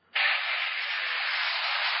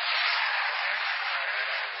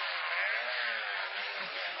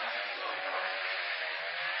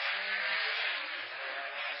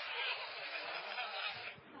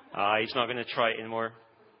 He's not going to try it anymore.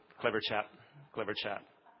 Clever chap. Clever chap.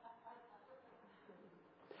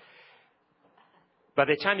 By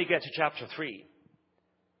the time you get to chapter 3,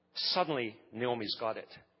 suddenly Naomi's got it.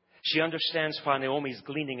 She understands why Naomi's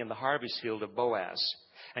gleaning in the harvest field of Boaz.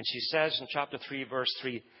 And she says in chapter 3, verse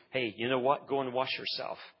 3, hey, you know what? Go and wash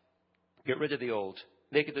yourself. Get rid of the old.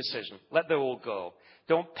 Make a decision. Let the old go.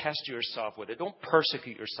 Don't pester yourself with it. Don't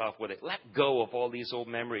persecute yourself with it. Let go of all these old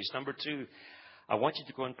memories. Number 2, I want you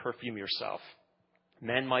to go and perfume yourself.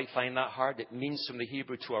 Men might find that hard. It means from the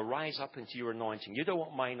Hebrew to arise up into your anointing. You don't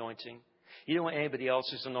want my anointing. You don't want anybody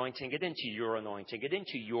else's anointing. Get into your anointing. Get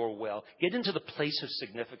into your well. Get into the place of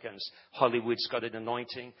significance. Hollywood's got an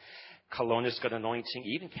anointing. Kelowna's got an anointing.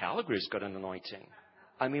 Even Calgary's got an anointing.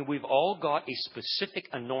 I mean, we've all got a specific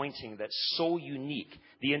anointing that's so unique.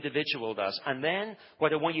 The individual does. And then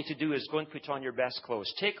what I want you to do is go and put on your best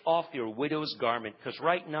clothes. Take off your widow's garment, because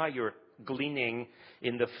right now you're gleaning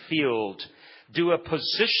in the field. Do a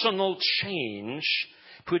positional change.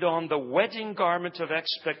 Put on the wedding garment of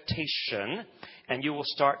expectation, and you will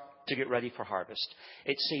start to get ready for harvest.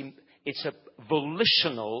 It's a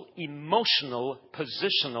volitional, emotional,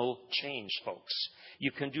 positional change, folks.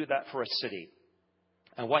 You can do that for a city.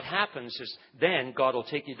 And what happens is then God will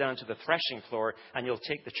take you down to the threshing floor and you'll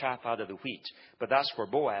take the chaff out of the wheat. But that's where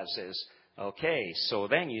Boaz is. Okay, so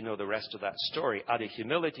then you know the rest of that story. Out of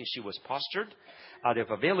humility, she was postured. Out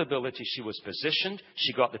of availability, she was positioned.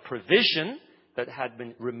 She got the provision that had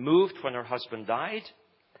been removed when her husband died.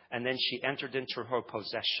 And then she entered into her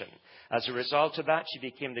possession. As a result of that, she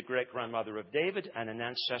became the great-grandmother of David and an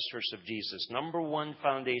ancestor of Jesus. Number one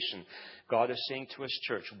foundation. God is saying to His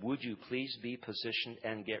church, would you please be positioned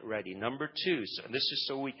and get ready? Number two, so this is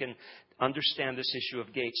so we can understand this issue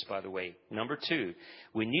of gates, by the way. Number two,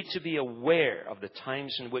 we need to be aware of the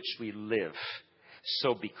times in which we live.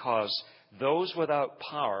 So because those without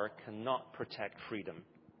power cannot protect freedom.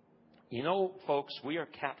 You know, folks, we are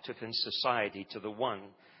captive in society to the one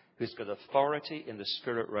who's got authority in the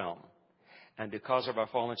spirit realm. And because of our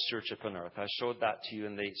fallen stewardship on earth, I showed that to you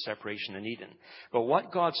in the separation in Eden. But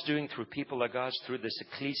what God's doing through people like us, through this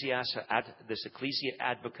ecclesia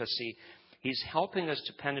advocacy, He's helping us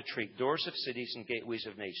to penetrate doors of cities and gateways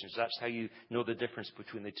of nations. That's how you know the difference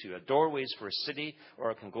between the two. A doorway is for a city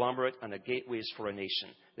or a conglomerate, and a gateway is for a nation.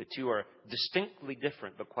 The two are distinctly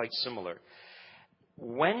different, but quite similar.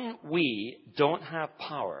 When we don't have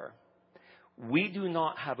power, we do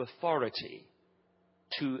not have authority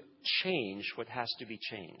to change what has to be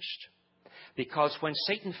changed. Because when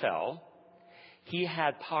Satan fell, he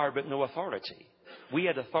had power but no authority. We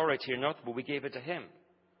had authority enough, but we gave it to him.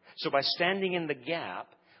 So by standing in the gap,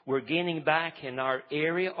 we're gaining back in our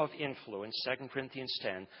area of influence, 2 Corinthians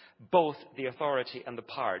 10, both the authority and the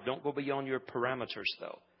power. Don't go beyond your parameters,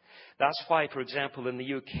 though. That's why, for example, in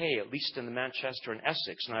the UK, at least in the Manchester and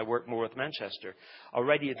Essex, and I work more with Manchester,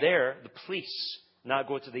 already there, the police now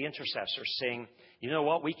go to the intercessors saying, you know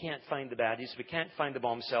what, we can't find the baddies, we can't find the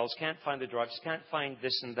bomb cells, can't find the drugs, can't find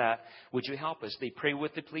this and that. Would you help us? They pray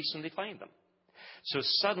with the police and they find them. So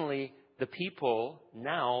suddenly, the people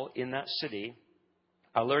now in that city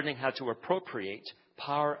are learning how to appropriate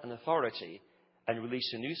power and authority and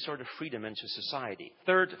release a new sort of freedom into society.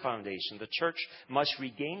 Third foundation, the church must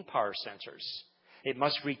regain power centers. It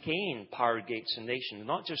must regain power gates in nations,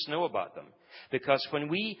 not just know about them. Because when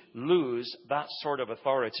we lose that sort of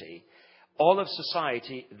authority, all of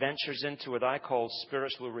society ventures into what I call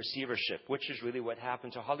spiritual receivership, which is really what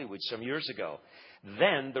happened to Hollywood some years ago.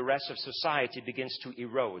 Then the rest of society begins to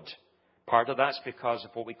erode. Part of that's because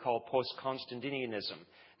of what we call post-Constantinianism,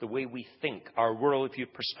 the way we think, our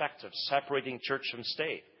worldview perspective, separating church from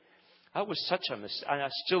state. That was such a mistake. And I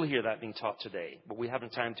still hear that being taught today, but we haven't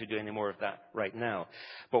time to do any more of that right now.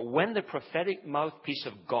 But when the prophetic mouthpiece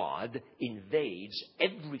of God invades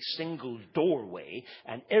every single doorway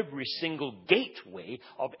and every single gateway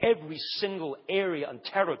of every single area and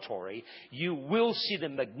territory, you will see the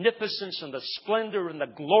magnificence and the splendor and the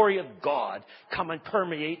glory of God come and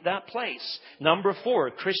permeate that place. Number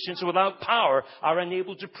 4, Christians without power are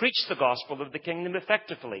unable to preach the gospel of the kingdom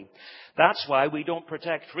effectively. That's why we don't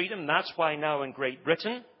protect freedom. That's why now in Great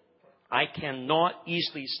Britain, I cannot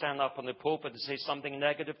easily stand up on the pulpit and say something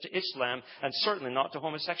negative to Islam, and certainly not to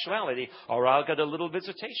homosexuality, or I'll get a little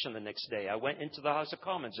visitation the next day. I went into the House of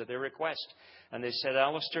Commons at their request, and they said,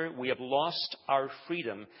 Alistair, we have lost our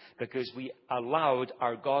freedom because we allowed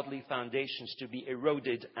our godly foundations to be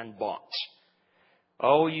eroded and bought.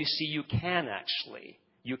 Oh, you see, you can actually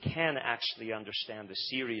understand the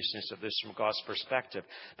seriousness of this from God's perspective.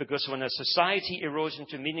 Because when a society erodes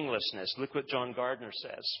into meaninglessness, look what John Gardner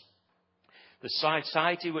says. The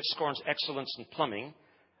society which scorns excellence in plumbing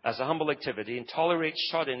as a humble activity and tolerates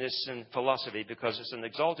shoddiness in philosophy because it's an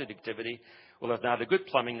exalted activity will have neither good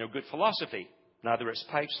plumbing nor good philosophy. Neither its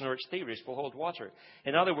pipes nor its theories will hold water.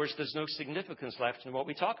 In other words, there's no significance left in what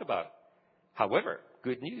we talk about. However,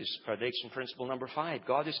 good news, foundation principle number 5,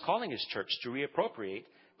 God is calling His church to reappropriate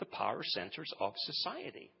the power centers of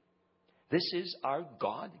society. This is our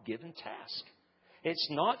God-given task. It's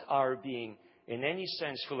not our being in any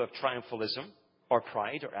sense full of triumphalism or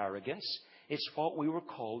pride or arrogance. It's what we were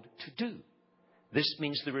called to do. This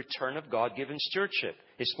means the return of God-given stewardship.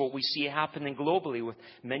 It's what we see happening globally with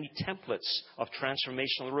many templates of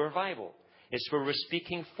transformational revival. It's where we're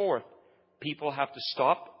speaking forth. People have to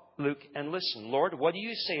stop, look, and listen. Lord, what do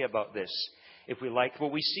you say about this? If we like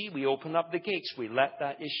what we see, we open up the gates. We let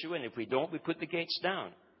that issue in. If we don't, we put the gates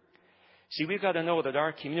down. See, we've got to know that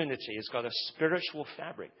our community has got a spiritual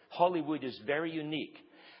fabric. Hollywood is very unique.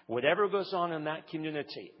 Whatever goes on in that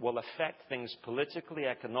community will affect things politically,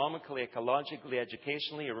 economically, ecologically,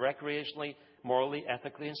 educationally, recreationally, morally,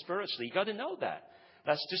 ethically, and spiritually. You've got to know that.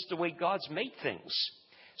 That's just the way God's made things.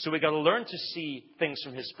 So we've got to learn to see things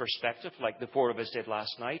from His perspective, like the four of us did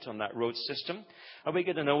last night on that road system. And we've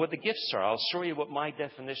got to know what the gifts are. I'll show you what my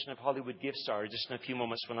definition of Hollywood gifts are just in a few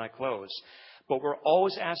moments when I close. But we're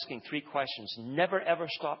always asking three questions. Never, ever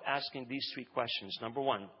stop asking these three questions. Number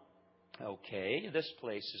one, okay, this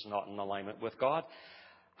place is not in alignment with God.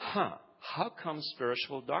 How come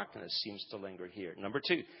spiritual darkness seems to linger here? Number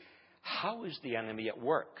two, how is the enemy at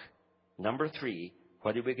work? Number three,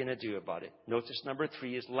 what are we going to do about it? Notice number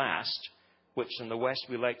three is last, which in the West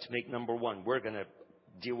we like to make number one. We're going to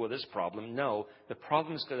deal with this problem. No, the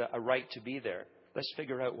problem's got a right to be there. Let's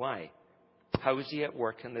figure out why. How is he at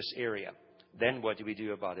work in this area? Then what do we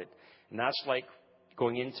do about it? And that's like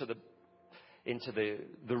going into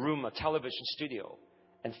the room, a television studio,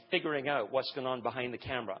 and figuring out what's going on behind the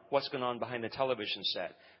camera, what's going on behind the television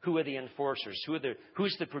set. Who are the enforcers?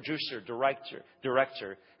 Who's the producer,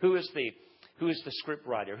 director? Who is the script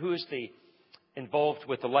writer? Who is the involved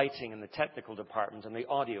with the lighting and the technical department and the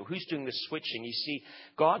audio? Who's doing the switching? You see,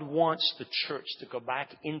 God wants the church to go back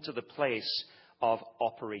into the place of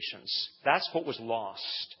operations. That's what was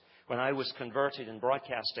lost. When I was converted in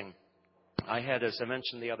broadcasting, I had, as I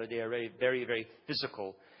mentioned the other day, a very, very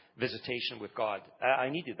physical visitation with God. I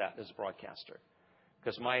needed that as a broadcaster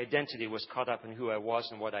because my identity was caught up in who I was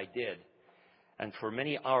and what I did. And for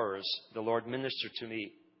many hours, the Lord ministered to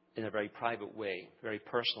me in a very private way, very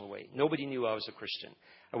personal way. Nobody knew I was a Christian.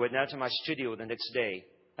 I went down to my studio the next day.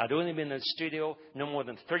 I'd only been in the studio no more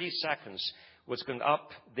than 30 seconds. Was going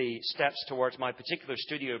up the steps towards my particular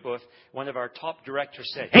studio booth. One of our top directors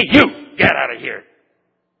said, "Hey, you, get out of here."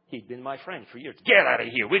 He'd been my friend for years. "Get out of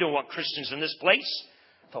here. We don't want Christians in this place."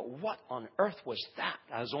 I thought, what on earth was that?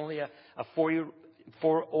 I was only a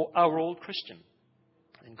 4-hour-old Christian.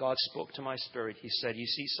 And God spoke to my spirit. He said, "You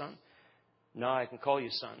see, son, now I can call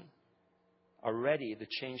you son. Already the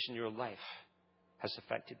change in your life has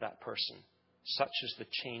affected that person. Such is the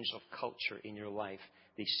change of culture in your life.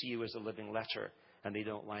 They see you as a living letter, and they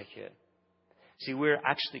don't like it." See, we're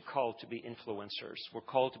actually called to be influencers. We're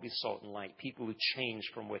called to be salt and light, people who change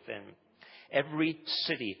from within. Every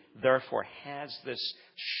city, therefore, has this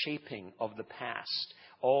shaping of the past,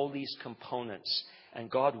 all these components. And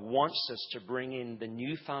God wants us to bring in the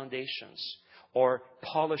new foundations, or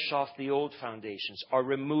polish off the old foundations, or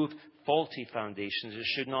remove faulty foundations that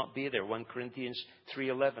should not be there. 1 Corinthians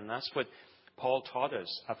 3:11, that's what Paul taught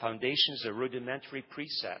us. A foundation is a rudimentary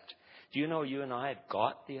precept. Do you know you and I have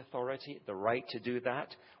got the authority, the right to do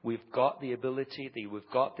that? We've got the ability, we've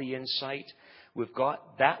got the insight. We've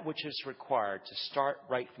got that which is required to start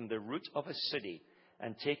right from the root of a city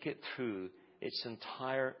and take it through its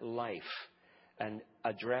entire life and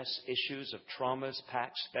address issues of traumas,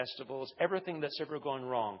 pacts, festivals, everything that's ever gone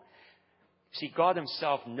wrong. See, God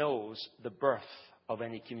Himself knows the birth of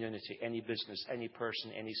any community, any business, any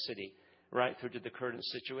person, any city, right through to the current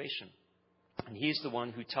situation. And He's the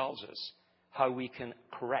one who tells us how we can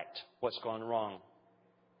correct what's gone wrong.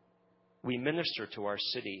 We minister to our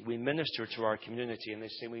city. We minister to our community. And they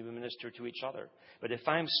say we minister to each other. But if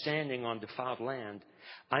I'm standing on defiled land,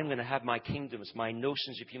 I'm going to have my kingdoms, my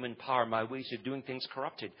notions of human power, my ways of doing things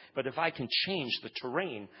corrupted. But if I can change the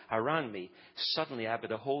terrain around me, suddenly I've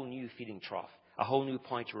got a whole new feeding trough, a whole new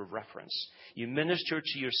point of reference. You minister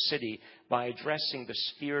to your city by addressing the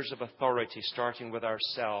spheres of authority, starting with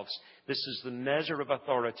ourselves. This is the measure of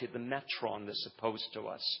authority, the metron that's opposed to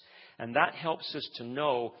us. And that helps us to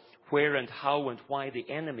know where and how and why the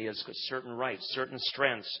enemy has got certain rights, certain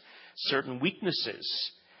strengths, certain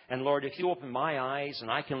weaknesses. And Lord, if you open my eyes and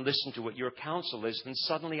I can listen to what your counsel is, then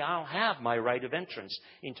suddenly I'll have my right of entrance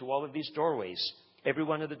into all of these doorways, every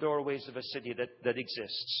one of the doorways of a city that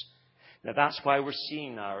exists. Now that's why we're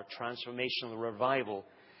seeing our transformational revival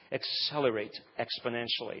accelerate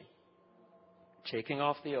exponentially. Taking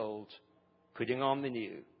off the old, putting on the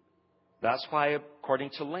new. That's why,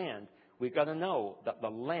 according to land, we've got to know that the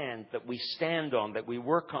land that we stand on, that we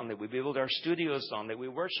work on, that we build our studios on, that we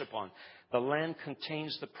worship on, the land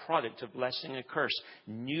contains the product of blessing and curse.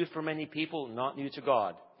 New for many people, not new to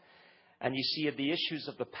God. And you see, the issues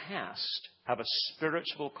of the past have a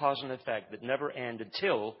spiritual cause and effect that never end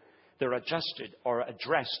until they're adjusted or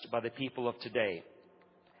addressed by the people of today.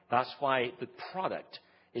 That's why the product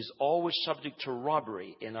is always subject to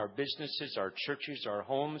robbery in our businesses, our churches, our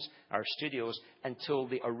homes, our studios, until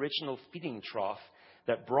the original feeding trough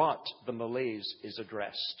that brought the malaise is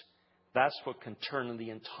addressed. That's what can turn the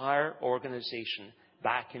entire organization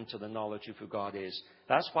back into the knowledge of who God is.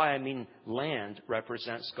 That's why land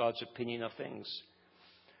represents God's opinion of things.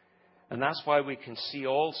 And that's why we can see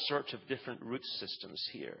all sorts of different root systems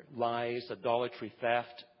here. Lies, idolatry,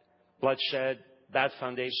 theft, bloodshed, bad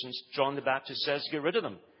foundations. John the Baptist says, get rid of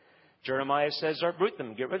them. Jeremiah says, uproot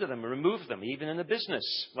them, get rid of them, remove them, even in a business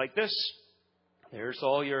like this. There's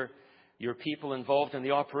all your people involved in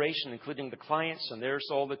the operation, including the clients, and there's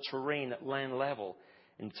all the terrain at land level.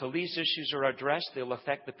 Until these issues are addressed, they'll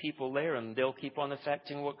affect the people there, and they'll keep on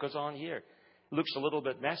affecting what goes on here. It looks a little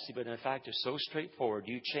bit messy, but in fact, it's so straightforward.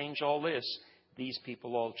 You change all this, these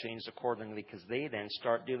people all change accordingly, because they then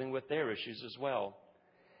start dealing with their issues as well.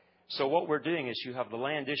 So what we're doing is you have the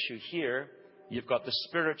land issue here. You've got the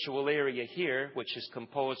spiritual area here, which is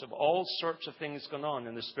composed of all sorts of things going on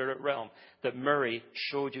in the spirit realm that Murray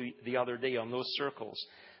showed you the other day on those circles.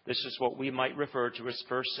 This is what we might refer to as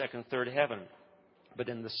first, second, third heaven. But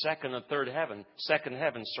in the second and third heaven,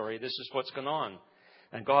 this is what's going on.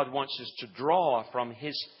 And God wants us to draw from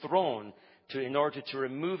His throne in order to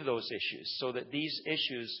remove those issues, so that these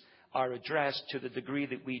issues are addressed to the degree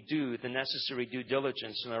that we do the necessary due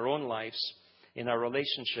diligence in our own lives, in our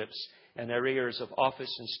relationships, in our areas of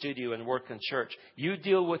office and studio and work and church. You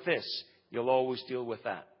deal with this, you'll always deal with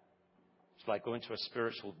that. It's like going to a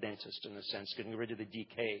spiritual dentist, in a sense, getting rid of the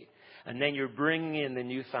decay. And then you're bringing in the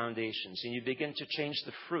new foundations, and you begin to change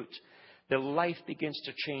the fruit. The life begins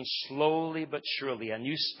to change slowly but surely. And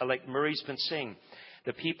like Murray's been saying,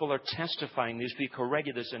 the people are testifying this week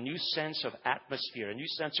already. There's a new sense of atmosphere, a new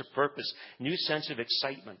sense of purpose, a new sense of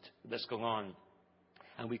excitement that's going on.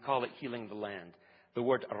 And we call it healing the land. The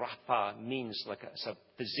word rapha means it's a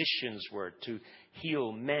physician's word, to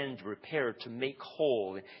heal, mend, repair, to make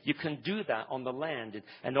whole. You can do that on the land,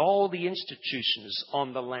 and all the institutions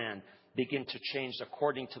on the land begin to change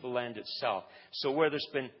according to the land itself. So where there's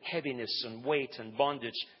been heaviness and weight and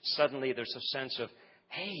bondage, suddenly there's a sense of,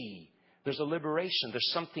 hey, there's a liberation.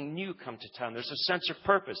 There's something new come to town. There's a sense of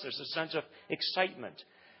purpose. There's a sense of excitement.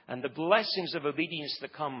 And the blessings of obedience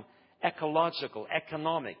that come, ecological,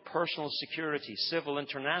 economic, personal security, civil,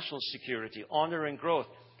 international security, honor and growth,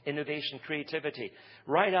 innovation, creativity.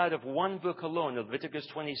 Right out of one book alone, Leviticus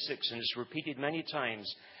 26, and it's repeated many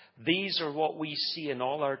times, these are what we see in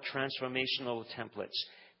all our transformational templates.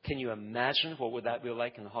 Can you imagine what would that be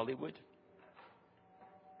like in Hollywood?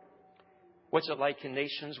 What's it like in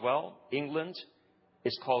nations? Well, England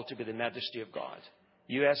is called to be the majesty of God.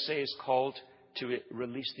 USA is called to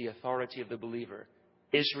release the authority of the believer.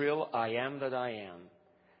 Israel, I am that I am.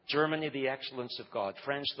 Germany, the excellence of God.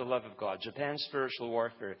 France, the love of God. Japan, spiritual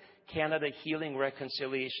warfare. Canada, healing,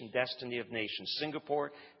 reconciliation, destiny of nations.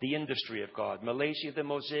 Singapore, the industry of God. Malaysia, the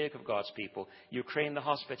mosaic of God's people. Ukraine, the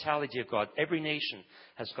hospitality of God. Every nation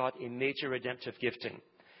has got a major redemptive gifting.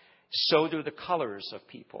 So do the colors of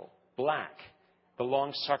people. Black, the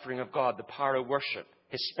long-suffering of God, the power of worship.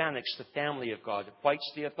 Hispanics, the family of God.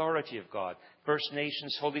 Whites, the authority of God. First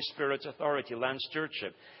Nations, Holy Spirit's authority, land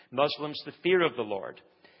stewardship. Muslims, the fear of the Lord.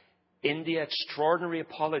 India, extraordinary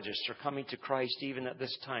apologists are coming to Christ even at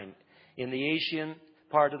this time. In the Asian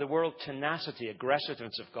part of the world, tenacity,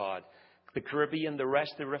 aggressiveness of God. The Caribbean, the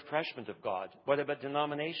rest, the refreshment of God. What about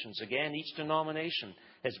denominations? Again, each denomination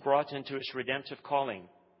is brought into its redemptive calling.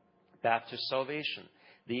 Baptist salvation.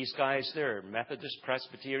 These guys there, Methodists,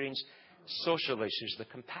 Presbyterians, social issues, the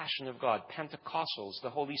compassion of God. Pentecostals, the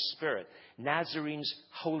Holy Spirit. Nazarenes,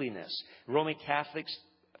 holiness. Roman Catholics,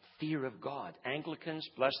 fear of God. Anglicans,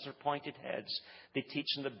 bless their pointed heads. They teach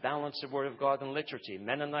in the balance of Word of God and liturgy.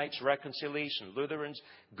 Mennonites, reconciliation. Lutherans,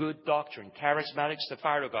 good doctrine. Charismatics, the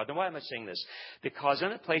fire of God. And why am I saying this? Because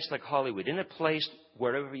in a place like Hollywood, in a place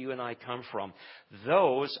wherever you and I come from,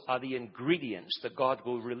 those are the ingredients that God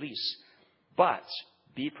will release. But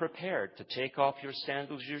be prepared to take off your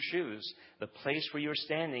sandals, your shoes. The place where you're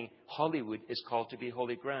standing, Hollywood, is called to be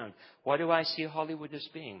holy ground. Why do I see Hollywood as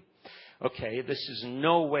being? Okay, this is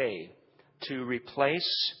no way to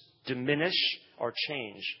replace, diminish, or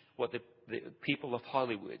change what the people of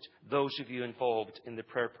Hollywood, those of you involved in the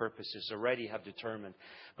prayer purposes, already have determined.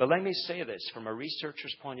 But let me say this from a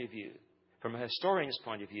researcher's point of view, from a historian's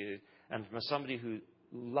point of view, and from somebody who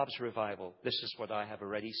loves revival. This is what I have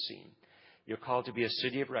already seen. You're called to be a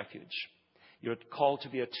city of refuge. You're called to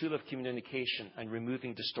be a tool of communication and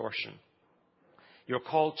removing distortion. You're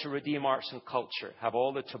called to redeem arts and culture, have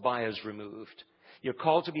all the Tobiahs removed. You're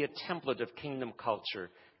called to be a template of kingdom culture,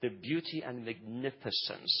 the beauty and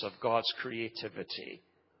magnificence of God's creativity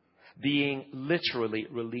being literally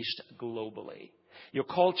released globally. You're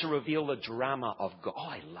called to reveal the drama of God. Oh,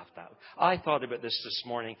 I love that. I thought about this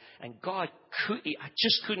morning, and I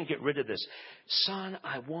just couldn't get rid of this. Son,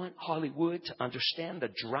 I want Hollywood to understand the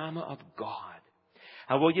drama of God.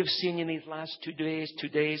 And what you've seen in these last 2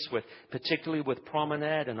 days, particularly with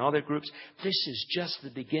Promenade and other groups, this is just the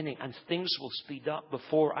beginning, and things will speed up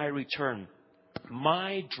before I return.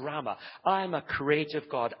 My drama. I'm a creative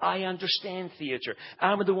God. I understand theater.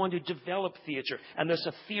 I'm the one who developed theater. And there's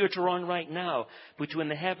a theater on right now between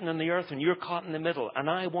the heaven and the earth, and you're caught in the middle. And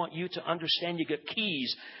I want you to understand you get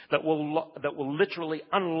keys that will literally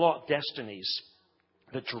unlock destinies.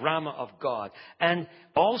 The drama of God. And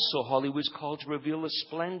also Hollywood's called to reveal the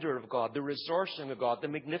splendor of God, the resourcing of God, the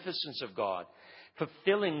magnificence of God.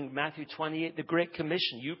 Fulfilling Matthew 28, the Great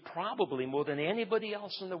Commission. You probably, more than anybody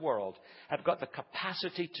else in the world, have got the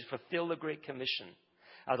capacity to fulfill the Great Commission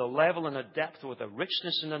at a level and a depth with a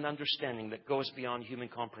richness and an understanding that goes beyond human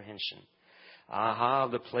comprehension.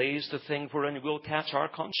 The play's the thing wherein we'll catch our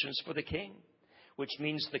conscience for the King, which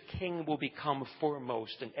means the King will become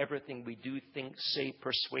foremost in everything we do, think, say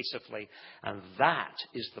persuasively. And that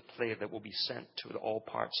is the play that will be sent to all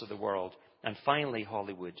parts of the world. And finally,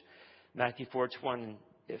 Hollywood. Matthew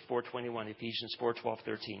 4:21, Ephesians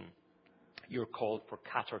 4:12-13. You're called for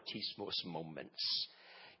katartismos moments.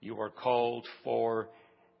 You are called for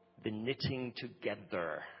the knitting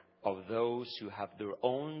together of those who have their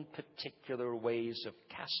own particular ways of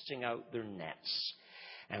casting out their nets.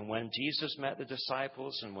 And when Jesus met the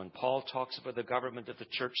disciples, and when Paul talks about the government of the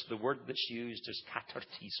church, the word that's used is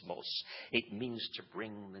katartismos. It means to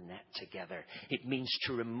bring the net together. It means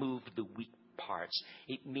to remove the weak parts.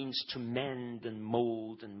 It means to mend and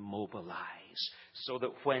mold and mobilize, so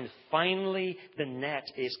that when finally the net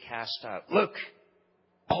is cast out, look,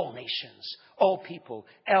 all nations, all people,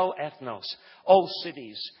 all ethnos, all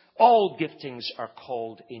cities, all giftings are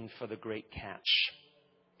called in for the great catch.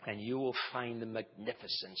 And you will find the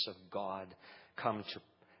magnificence of God come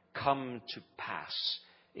to pass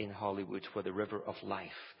in Hollywood, where the river of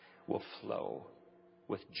life will flow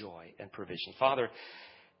with joy and provision. Father,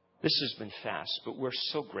 this has been fast, but we're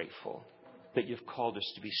so grateful that you've called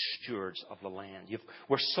us to be stewards of the land.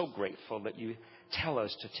 We're so grateful that you tell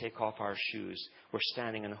us to take off our shoes. We're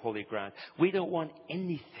standing on holy ground. We don't want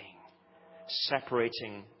anything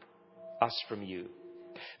separating us from you.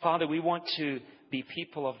 Father, we want to be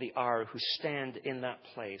people of the hour who stand in that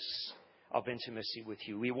place of intimacy with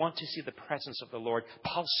you. We want to see the presence of the Lord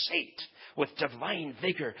pulsate with divine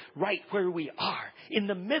vigor right where we are, in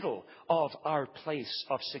the middle of our place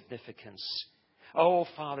of significance. Oh,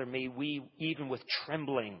 Father, may we, even with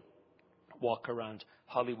trembling, walk around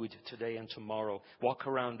Hollywood today and tomorrow. Walk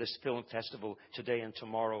around this film festival today and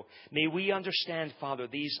tomorrow. May we understand, Father,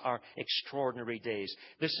 these are extraordinary days.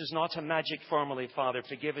 This is not a magic formula, Father.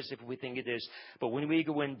 Forgive us if we think it is. But when we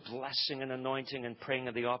go in blessing and anointing and praying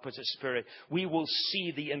in the opposite spirit, we will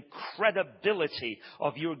see the incredibility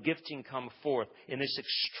of your gifting come forth in this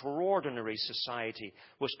extraordinary society,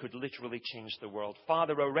 which could literally change the world.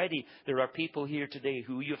 Father, already there are people here today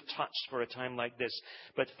who you've touched for a time like this.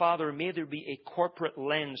 But Father, may there be a corporate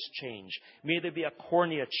lens change. May there be a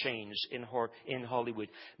cornea change in Hollywood.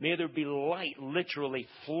 May there be light literally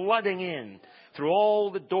flooding in through all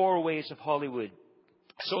the doorways of Hollywood.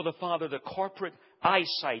 So the Father, the corporate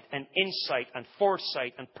eyesight and insight and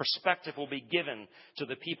foresight and perspective will be given to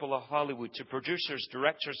the people of Hollywood, to producers,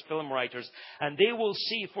 directors, film writers, and they will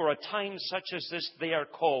see for a time such as this, they are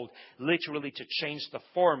called literally to change the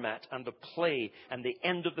format and the play and the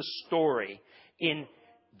end of the story in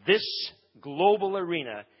this global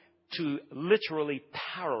arena to literally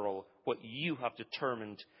parallel what you have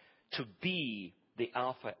determined to be the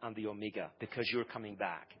Alpha and the Omega, because you're coming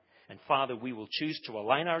back. And Father, we will choose to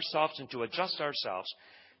align ourselves and to adjust ourselves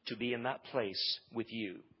to be in that place with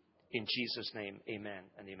you. In Jesus' name, amen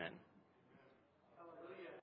and amen.